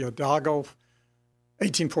Guadalupe Hidalgo,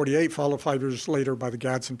 1848, followed 5 years later by the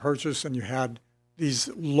Gadsden Purchase, and you had these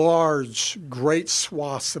large, great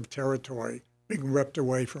swaths of territory being ripped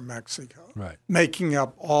away from Mexico, right, making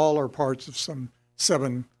up all or parts of some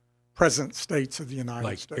 7 present states of the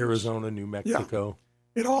United States. Like Arizona, New Mexico.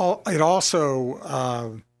 Yeah. It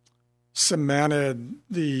also cemented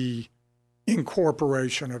the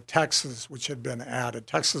incorporation of Texas, which had been added.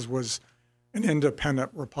 Texas was an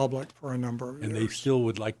independent republic for a number of years. And they still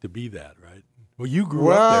would like to be that, right? Well, you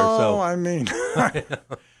grew up there, so. Well, I mean,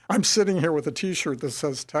 I'm sitting here with a T-shirt that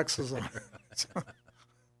says Texas on it.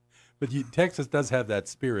 But Texas does have that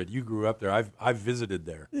spirit. You grew up there. I've visited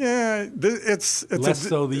there. Yeah, it's less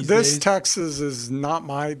so these this days? Texas is not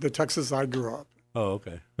the Texas I grew up. Oh,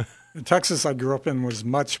 okay. The Texas I grew up in was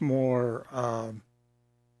much more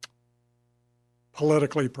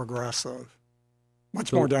politically progressive,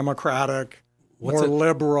 much more democratic, more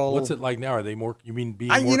liberal. What's it like now? Are they more? You mean being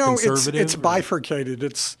more conservative? It's bifurcated.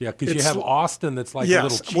 It's because you have Austin that's like a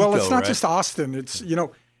little Chico. Well, it's not right? just Austin. It's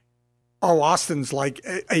Austin's like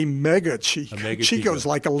a mega Chico. Chico's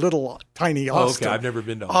like a little tiny Austin. Okay, I've never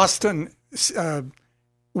been to Austin.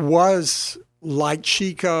 Was like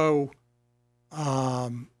Chico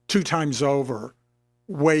 2 times over,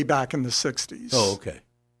 way back in the 60s. Oh, okay.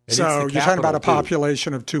 And so you're talking about a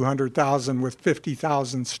population of 200,000 with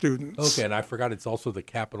 50,000 students. Okay, and I forgot it's also the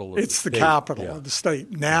capital of the state. It's the capital of the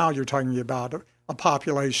state. Now you're talking about a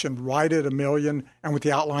population right at 1 million, and with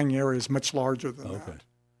the outlying areas much larger than that.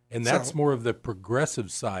 And that's more of the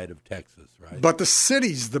progressive side of Texas, right? But the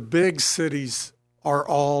cities, the big cities, are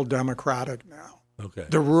all Democratic now. Okay.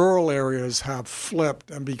 The rural areas have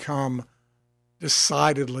flipped and become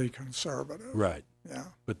decidedly conservative. Right. Yeah.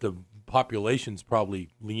 But the population's probably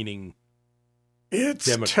leaning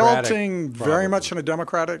Democratic. Tilting very much in a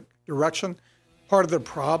Democratic direction. Part of the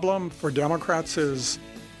problem for Democrats is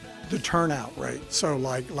the turnout rate. So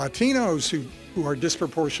like Latinos who are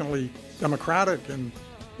disproportionately Democratic in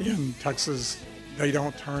Texas, they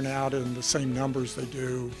don't turn out in the same numbers they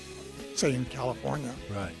do, say, in California.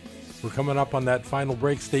 Right. We're coming up on that final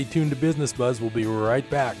break. Stay tuned to Business Buzz. We'll be right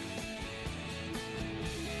back.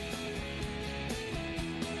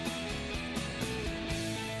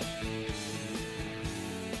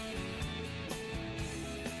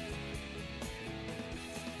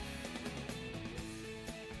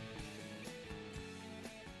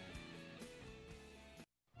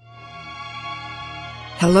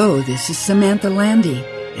 Hello, this is Samantha Landy,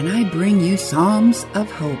 and I bring you Psalms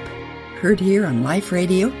of Hope, heard here on Life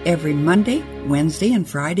Radio every Monday, Wednesday, and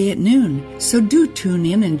Friday at noon. So do tune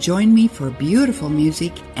in and join me for beautiful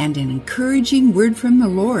music and an encouraging word from the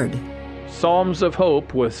Lord. Psalms of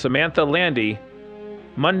Hope with Samantha Landy,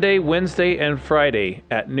 Monday, Wednesday, and Friday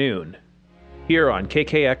at noon, here on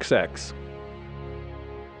KKXX.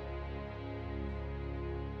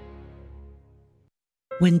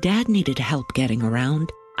 When Dad needed help getting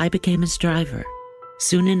around, I became his driver.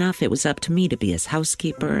 Soon enough, it was up to me to be his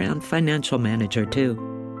housekeeper and financial manager, too.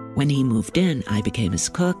 When he moved in, I became his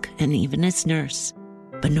cook and even his nurse.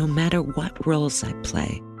 But no matter what roles I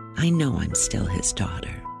play, I know I'm still his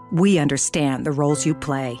daughter. We understand the roles you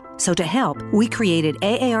play. So to help, we created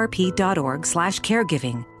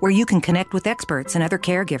aarp.org/caregiving, where you can connect with experts and other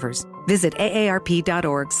caregivers. Visit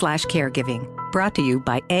aarp.org/caregiving. Brought to you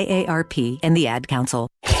by AARP and the Ad Council.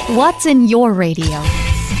 What's in your radio?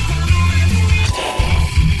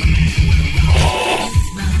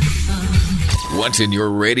 What's in your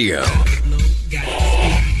radio?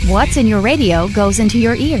 What's in your radio goes into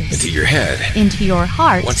your ears. Into your head. Into your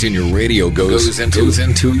heart. What's in your radio goes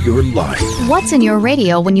into your life. What's in your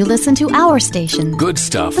radio when you listen to our station? Good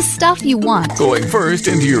stuff. The stuff you want. Going first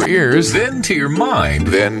into your ears, then to your mind,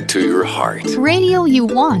 then to your heart. Radio you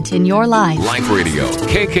want in your life. Life Radio,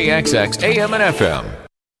 KKXX, AM and FM.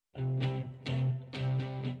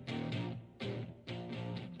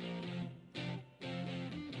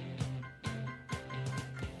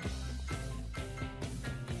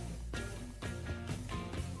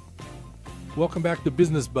 Welcome back to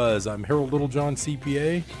Business Buzz. I'm Harold Littlejohn,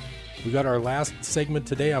 CPA. We got our last segment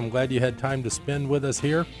today. I'm glad you had time to spend with us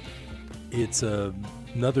here. It's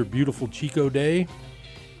another beautiful Chico day.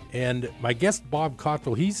 And my guest, Bob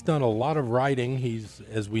Cottrell, he's done a lot of writing.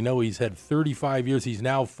 As we know, he's had 35 years. He's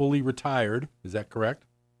now fully retired. Is that correct?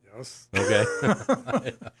 Yes. Okay.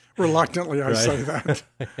 Reluctantly, I say that.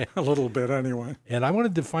 A little bit anyway. And I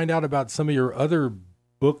wanted to find out about some of your other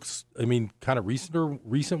books, I mean, kind of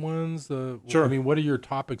recent ones. Sure. I mean, what are your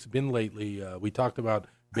topics been lately? We talked about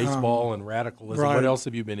baseball and radicalism. Right. What else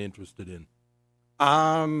have you been interested in?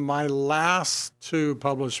 My last 2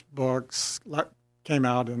 published books came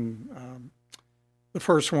out in the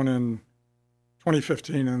first one in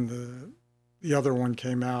 2015, and the other one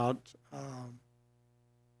came out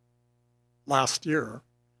last year,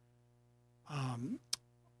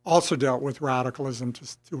 also dealt with radicalism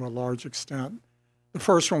to a large extent. The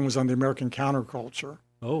first one was on the American counterculture.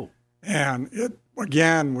 Oh. And it,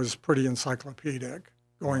 again, was pretty encyclopedic,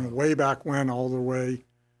 going way back when, all the way,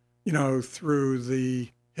 through the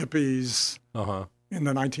hippies in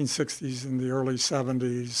the 1960s and the early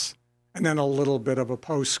 70s, and then a little bit of a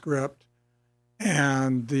postscript.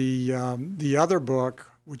 And the other book,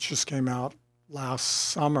 which just came out last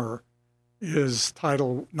summer, is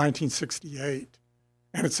titled 1968,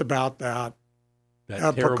 and it's about that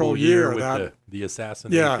epical year with the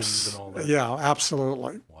assassinations and all that. Yeah,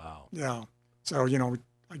 absolutely. Wow. Yeah. So,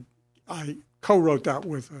 I co-wrote that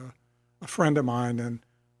with a friend of mine, and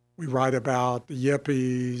we write about the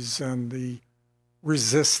yippies and the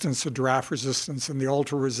resistance, the draft resistance and the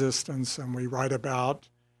ultra resistance, and we write about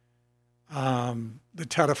the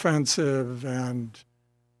Tet Offensive and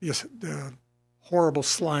the horrible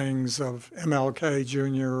slayings of MLK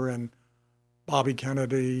Jr. and Bobby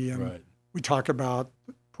Kennedy, and we talk about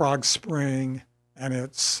Prague Spring and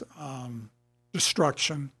its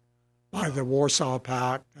destruction by the Warsaw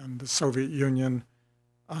Pact and the Soviet Union,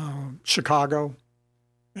 Chicago,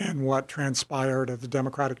 and what transpired at the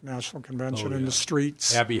Democratic National Convention in the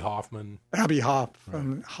streets. Abby Hoffman,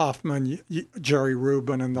 Jerry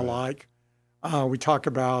Rubin, and the like. We talk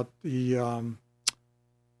about the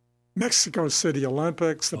Mexico City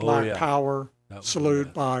Olympics, the Black Power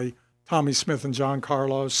salute by Tommy Smith and John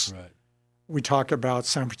Carlos. Right. We talk about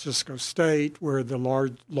San Francisco State, where the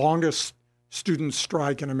longest student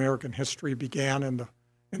strike in American history began in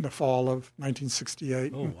the fall of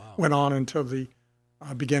 1968. Oh, wow. Went on until the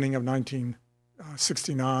beginning of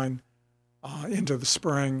 1969, into the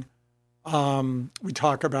spring. We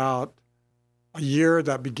talk about a year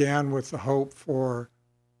that began with the hope for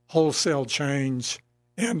wholesale change,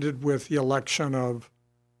 ended with the election of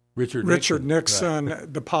Richard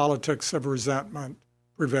Nixon, the politics of resentment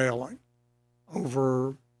prevailing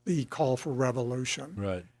over the call for revolution.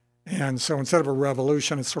 Right. And so instead of a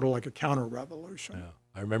revolution, it's sort of like a counter-revolution. Yeah.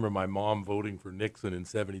 I remember my mom voting for Nixon in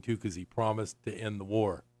 72 because he promised to end the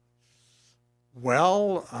war.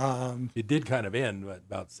 Well, it did kind of end at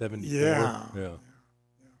about 74. Yeah.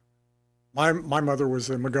 My mother was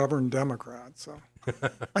a McGovern Democrat, so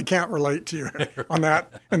I can't relate to you on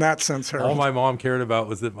that in that sense, Harold. All my mom cared about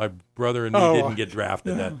was that my brother and me didn't get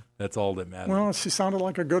drafted. Yeah. That's all that mattered. Well, she sounded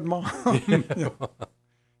like a good mom,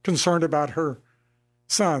 concerned about her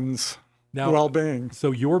son's well-being.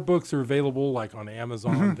 So your books are available like on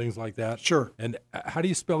Amazon, things like that? Sure. And how do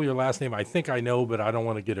you spell your last name? I think I know, but I don't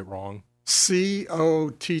want to get it wrong.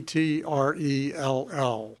 Cottrell.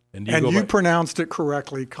 And you pronounced it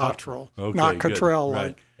correctly, Cottrell, not Cottrell, right.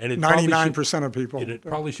 like and 99% of people. It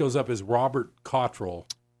probably shows up as Robert Cottrell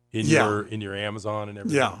in your Amazon and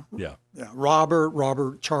everything. Yeah.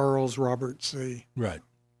 Robert Charles, Robert C. Right.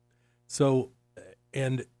 So,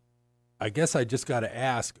 and I guess I just got to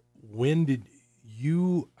ask, when did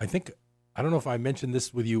you, I don't know if I mentioned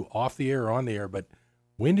this with you off the air or on the air, but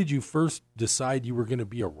when did you first decide you were going to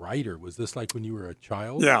be a writer? Was this like when you were a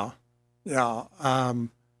child? Yeah.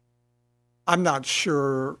 I'm not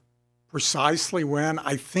sure precisely when.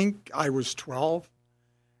 I think I was 12,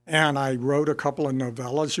 and I wrote a couple of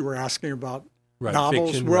novellas. You were asking about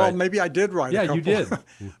novels. Fiction, well, maybe I did write a couple. Yeah, you did.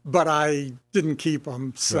 But I didn't keep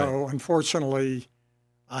them. So unfortunately,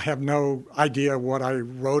 I have no idea what I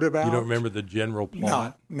wrote about. You don't remember the general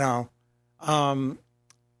plot? No. And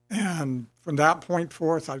from that point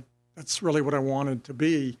forth, that's really what I wanted to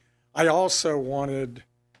be. I also wanted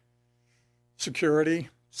security,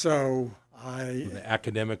 so the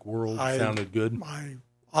academic world sounded good. I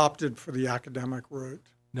opted for the academic route.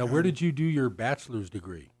 Now, where did you do your bachelor's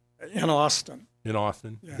degree? In Austin. In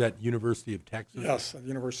Austin? Yeah. Is that University of Texas? Yes, at the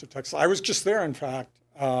University of Texas. I was just there, in fact.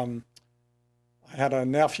 I had a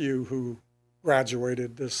nephew who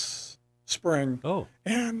graduated this spring. Oh.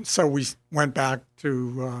 And so we went back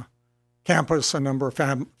to campus. A number of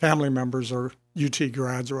family members are UT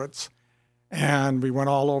graduates. And we went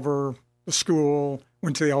all over the school,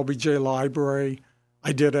 went to the LBJ library.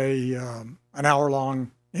 I did an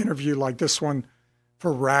hour-long interview like this one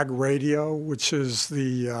for RAG Radio, which is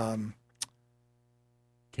the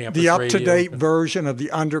up-to-date version of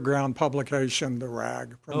the underground publication, the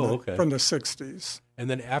RAG, from the 60s. And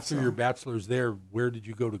then after your bachelor's there, where did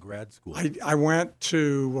you go to grad school? I went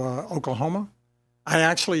to Oklahoma. I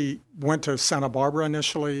actually went to Santa Barbara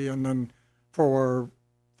initially, and then for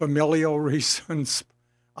familial reasons,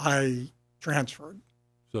 I transferred.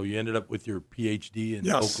 So you ended up with your PhD in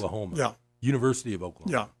Oklahoma. Yeah. University of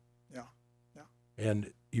Oklahoma. Yeah.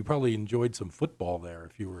 And you probably enjoyed some football there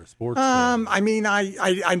if you were a sports fan. I mean,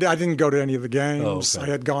 I didn't go to any of the games. Oh, okay.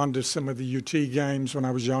 I had gone to some of the UT games when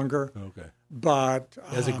I was younger. Okay. But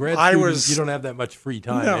as a grad student, you don't have that much free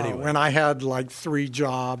time anyway. And I had like 3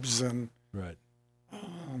 jobs and right.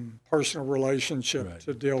 Personal relationship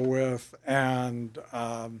to deal with, and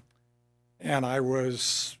I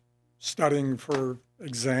was studying for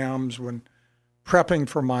exams. When prepping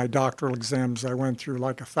for my doctoral exams, I went through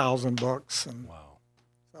like 1,000 books. And wow!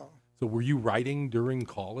 So were you writing during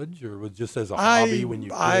college, or was it just as a hobby when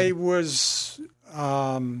you could?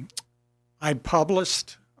 I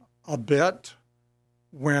published a bit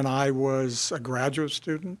when I was a graduate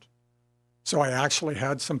student, so I actually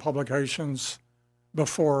had some publications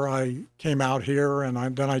before I came out here,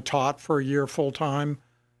 and then I taught for a year full time.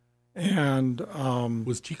 And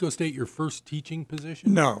was Chico State your first teaching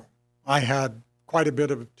position? No, I had quite a bit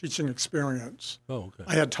of teaching experience. Oh, okay.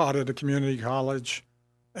 I had taught at a community college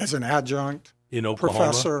as an adjunct in Oklahoma.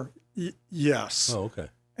 Professor. Yes. Oh, okay.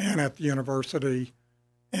 And at the university,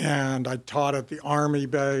 and I taught at the Army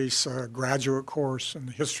base, a graduate course in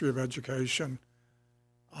the history of education.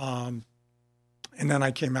 And then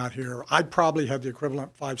I came out here. I probably had the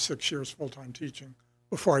equivalent 5-6 years full-time teaching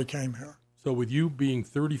before I came here. So with you being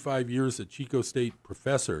 35 years a Chico State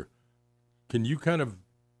professor, can you kind of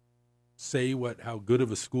say how good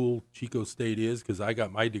of a school Chico State is? Because I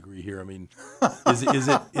got my degree here. I mean,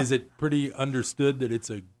 is it pretty understood that it's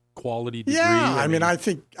a quality degree? Yeah, I mean, I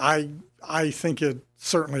think it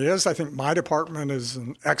certainly is. I think my department is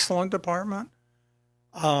an excellent department.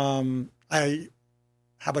 I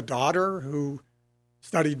have a daughter who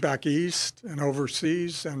studied back east and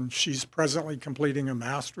overseas, and she's presently completing a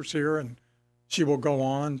master's here, and she will go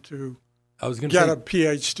on to get a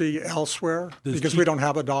PhD elsewhere because we don't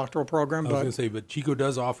have a doctoral program. I was going to say, but Chico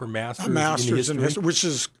does offer masters in history,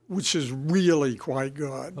 which is really quite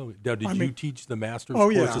good. Oh, now, did you teach the master's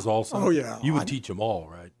courses also? Oh, yeah. You would teach them all,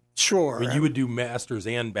 right? Sure. I mean, you would do master's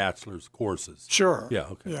and bachelor's courses. Sure. Yeah,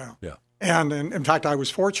 okay. Yeah. And in fact, I was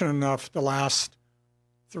fortunate enough the last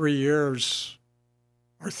 3 years,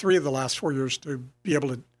 or 3 of the last 4 years, to be able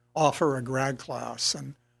to offer a grad class.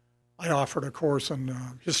 And I offered a course in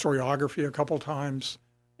historiography a couple times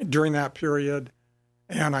during that period.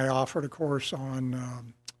 And I offered a course on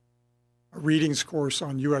a readings course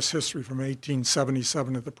on U.S. history from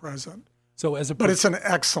 1877 to the present. So but it's an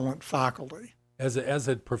excellent faculty. As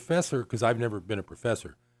a professor, because I've never been a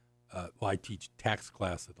professor, I teach tax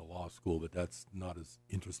class at the law school, but that's not as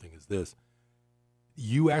interesting as this.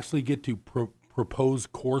 You actually get to propose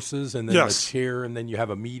courses, and then the chair, and then you have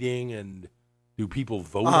a meeting, and do people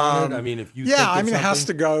vote on it? I mean, if you it has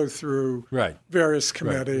to go through various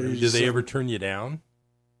committees. Right. Do they ever turn you down?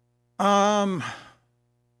 I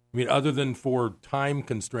mean, other than for time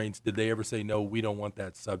constraints, did they ever say, no, we don't want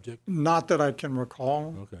that subject? Not that I can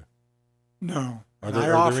recall. Okay. No. I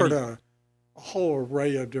offered a whole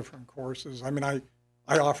array of different courses. I mean, I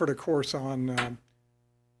offered a course on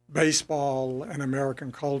baseball and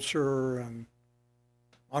American culture, and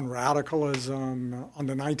on radicalism, on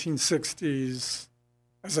the 1960s,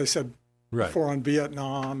 as I said before, on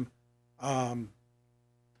Vietnam.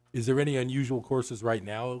 Is there any unusual courses right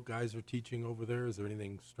now guys are teaching over there? Is there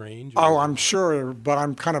anything strange? Oh, I'm sure, but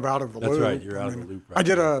I'm kind of out of the loop. That's right, you're out of the loop right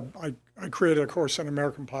now. I created a course on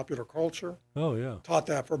American popular culture. Oh, yeah. Taught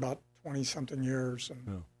that for about 20-something years.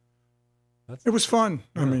 And it was fun.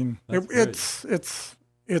 I mean, it's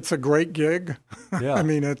a great gig. Yeah. I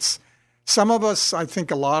mean, some of us, I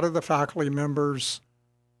think a lot of the faculty members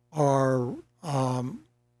are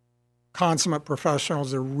consummate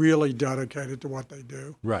professionals. They're really dedicated to what they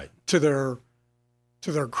do. Right. To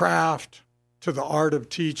their craft, to the art of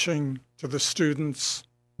teaching, to the students.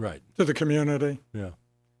 Right. To the community. Yeah.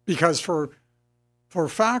 Because for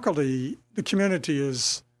faculty, the community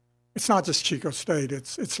it's not just Chico State.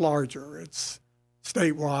 It's larger. It's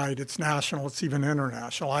statewide. It's national. It's even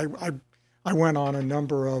international. I went on a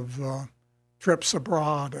number of trips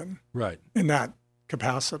abroad and in that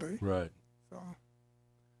capacity. Right.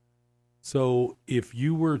 So if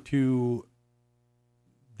you were to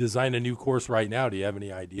design a new course right now, do you have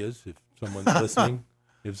any ideas? If someone's listening,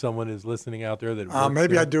 if someone is listening out there that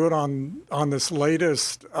maybe I'd do it on this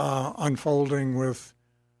latest unfolding with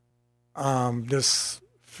this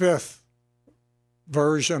 5th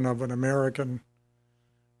version of an American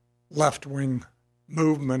left-wing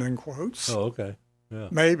movement, in quotes. Oh, okay. Yeah.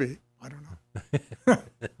 Maybe. I don't know.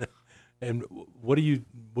 And what's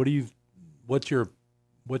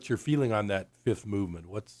your feeling on that 5th movement?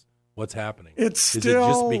 What's happening? Is it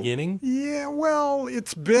just beginning? Yeah, well,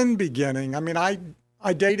 it's been beginning. I mean, I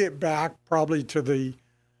date it back probably to the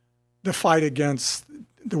fight against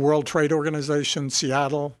the World Trade Organization,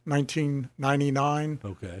 Seattle, 1999.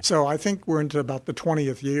 Okay. So I think we're into about the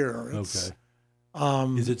 20th year. Okay.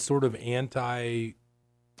 Is it sort of anti-globalization?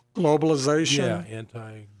 Globalization?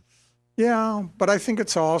 Yeah, Yeah, but I think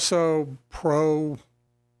it's also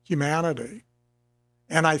pro-humanity.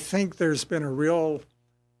 And I think there's been a real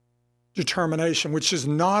determination, which is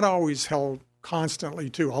not always held constantly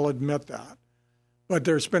to, I'll admit that. But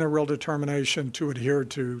there's been a real determination to adhere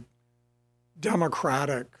to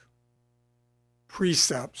democratic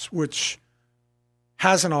precepts, which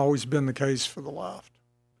hasn't always been the case for the left.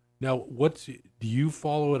 Now, do you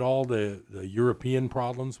follow at all the European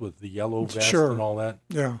problems with the yellow vest Sure. and all that?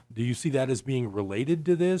 Yeah. Do you see that as being related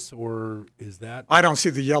to this, or is that? I don't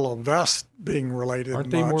see the yellow vest being related.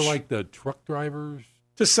 Aren't they much. more like the truck drivers?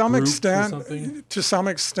 To some groups or extent. something? To some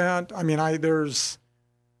extent. I mean,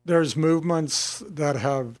 there's movements that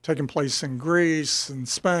have taken place in Greece and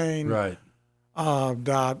Spain, Right.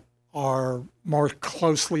 that are more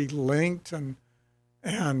closely linked, and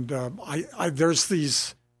there's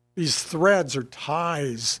these threads or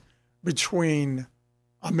ties between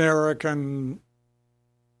American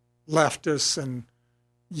leftists and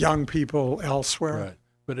young people elsewhere. Right.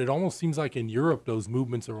 But it almost seems like in Europe, those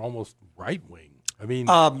movements are almost right wing. I mean,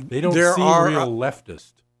 they don't there seem are, real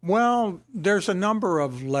leftist. Well, there's a number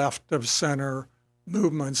of left of center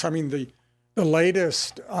movements. I mean, the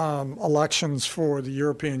latest elections for the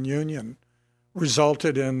European Union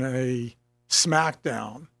resulted in a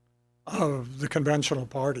smackdown of the conventional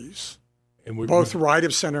parties, And both right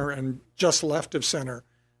of center and just left of center.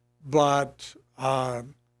 But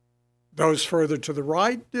those further to the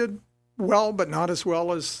right did well, but not as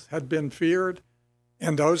well as had been feared.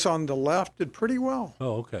 And those on the left did pretty well.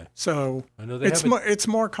 Oh, okay. So I know it's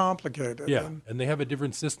more complicated. Yeah, and they have a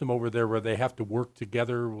different system over there where they have to work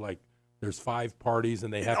together. Like there's 5 parties,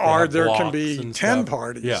 and they have to or have there blocks can be and 10 stuff.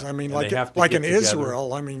 parties. Yeah, I mean, and they have to like get in together.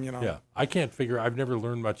 Israel. I mean, Yeah, I can't figure. I've never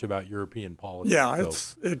learned much about European politics. Yeah,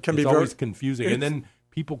 so it can it's be always very confusing. And then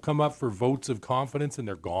people come up for votes of confidence, and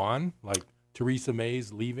they're gone. Like Theresa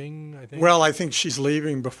May's leaving, I think. Well, I think she's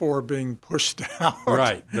leaving before being pushed out.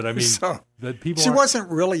 Right, but I mean, so that people she aren't- wasn't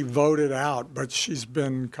really voted out, but she's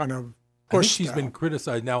been kind of I think pushed she's out. been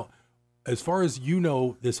criticized. Now, as far as you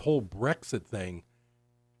know, this whole Brexit thing,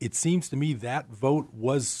 it seems to me that vote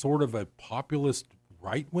was sort of a populist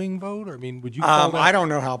right-wing vote. I mean, would you call that? I don't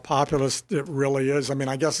know how populist it really is. I mean,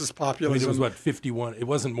 I guess it's I populism. mean, it was, what, 51? It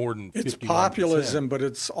wasn't more than 51%. It's populism, but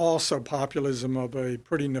it's also populism of a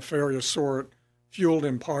pretty nefarious sort, fueled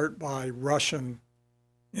in part by Russian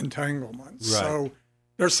entanglements. Right. So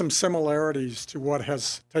there's some similarities to what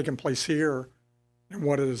has taken place here and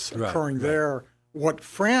what is occurring there. What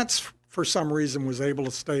France, for some reason, was able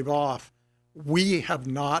to stave off, we have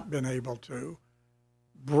not been able to.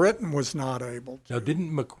 Britain was not able to. Now,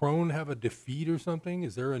 didn't Macron have a defeat or something?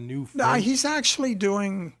 Is there a new No, French? he's actually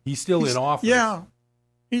doing. He's still in office. Yeah.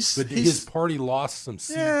 But his party lost some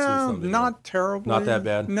seats or something. Not terribly. Not that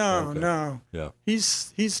bad? No, Okay. no. Yeah.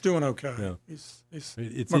 He's doing okay. Yeah. He's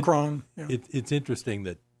Macron. It's interesting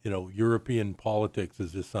that, European politics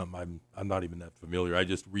is just something I'm not even that familiar. I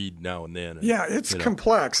just read now and then. And, yeah, it's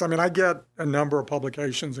complex. I mean, I get a number of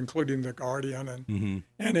publications, including The Guardian,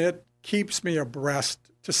 and it keeps me abreast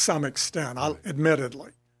to some extent,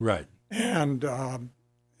 admittedly. Right. And the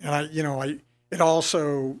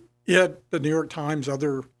New York Times,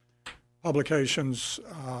 other publications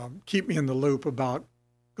keep me in the loop about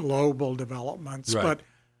global developments. Right. But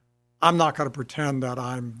I'm not going to pretend that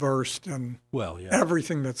I'm versed in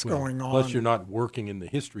everything that's going on. Plus, you're not working in the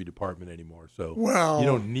history department anymore, so you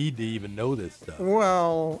don't need to even know this stuff.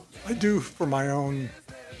 Well, I do for my own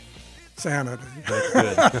sanity.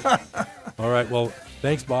 That's good. All right. Well,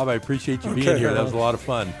 thanks, Bob. I appreciate you being here. That was a lot of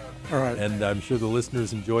fun. All right. And I'm sure the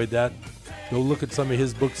listeners enjoyed that. Go look at some of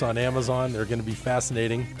his books on Amazon. They're going to be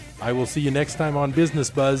fascinating. I will see you next time on Business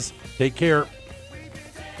Buzz. Take care.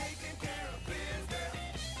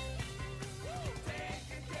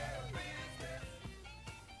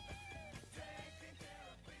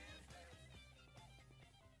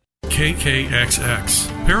 KKXX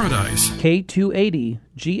Paradise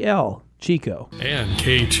K280GL Chico and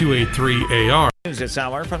K283AR. News this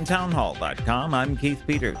hour from townhall.com. I'm Keith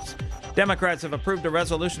Peters. Democrats have approved a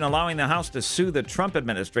resolution allowing the House to sue the Trump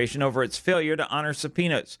administration over its failure to honor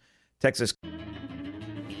subpoenas. Texas.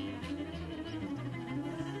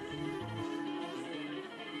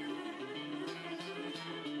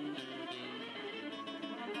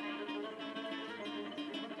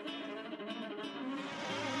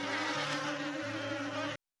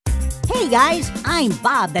 Hey guys, I'm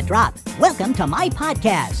Bob the Drop. Welcome to my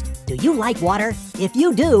podcast. Do you like water? If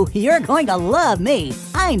you do, you're going to love me.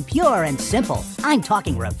 I'm pure and simple. I'm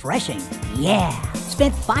talking refreshing. Yeah.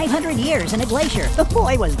 Spent 500 years in a glacier.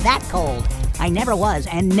 Boy, was that cold. I never was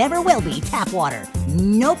and never will be tap water.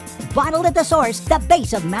 Nope. Bottled at the source, the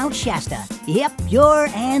base of Mount Shasta. Yep, pure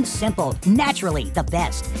and simple. Naturally the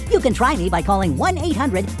best. You can try me by calling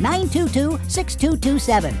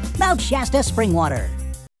 1-800-922-6227. Mount Shasta Spring Water.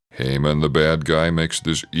 Haman the bad guy makes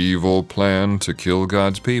this evil plan to kill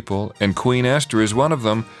God's people, and Queen Esther is one of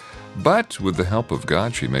them. But with the help of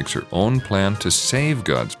God, she makes her own plan to save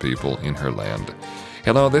God's people in her land.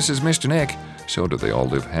 Hello, this is Mr. Nick. So do they all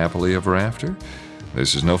live happily ever after?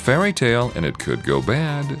 This is no fairy tale, and it could go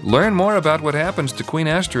bad. Learn more about what happens to Queen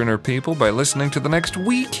Esther and her people by listening to the next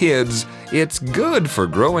We Kids. It's good for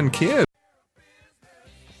growing kids.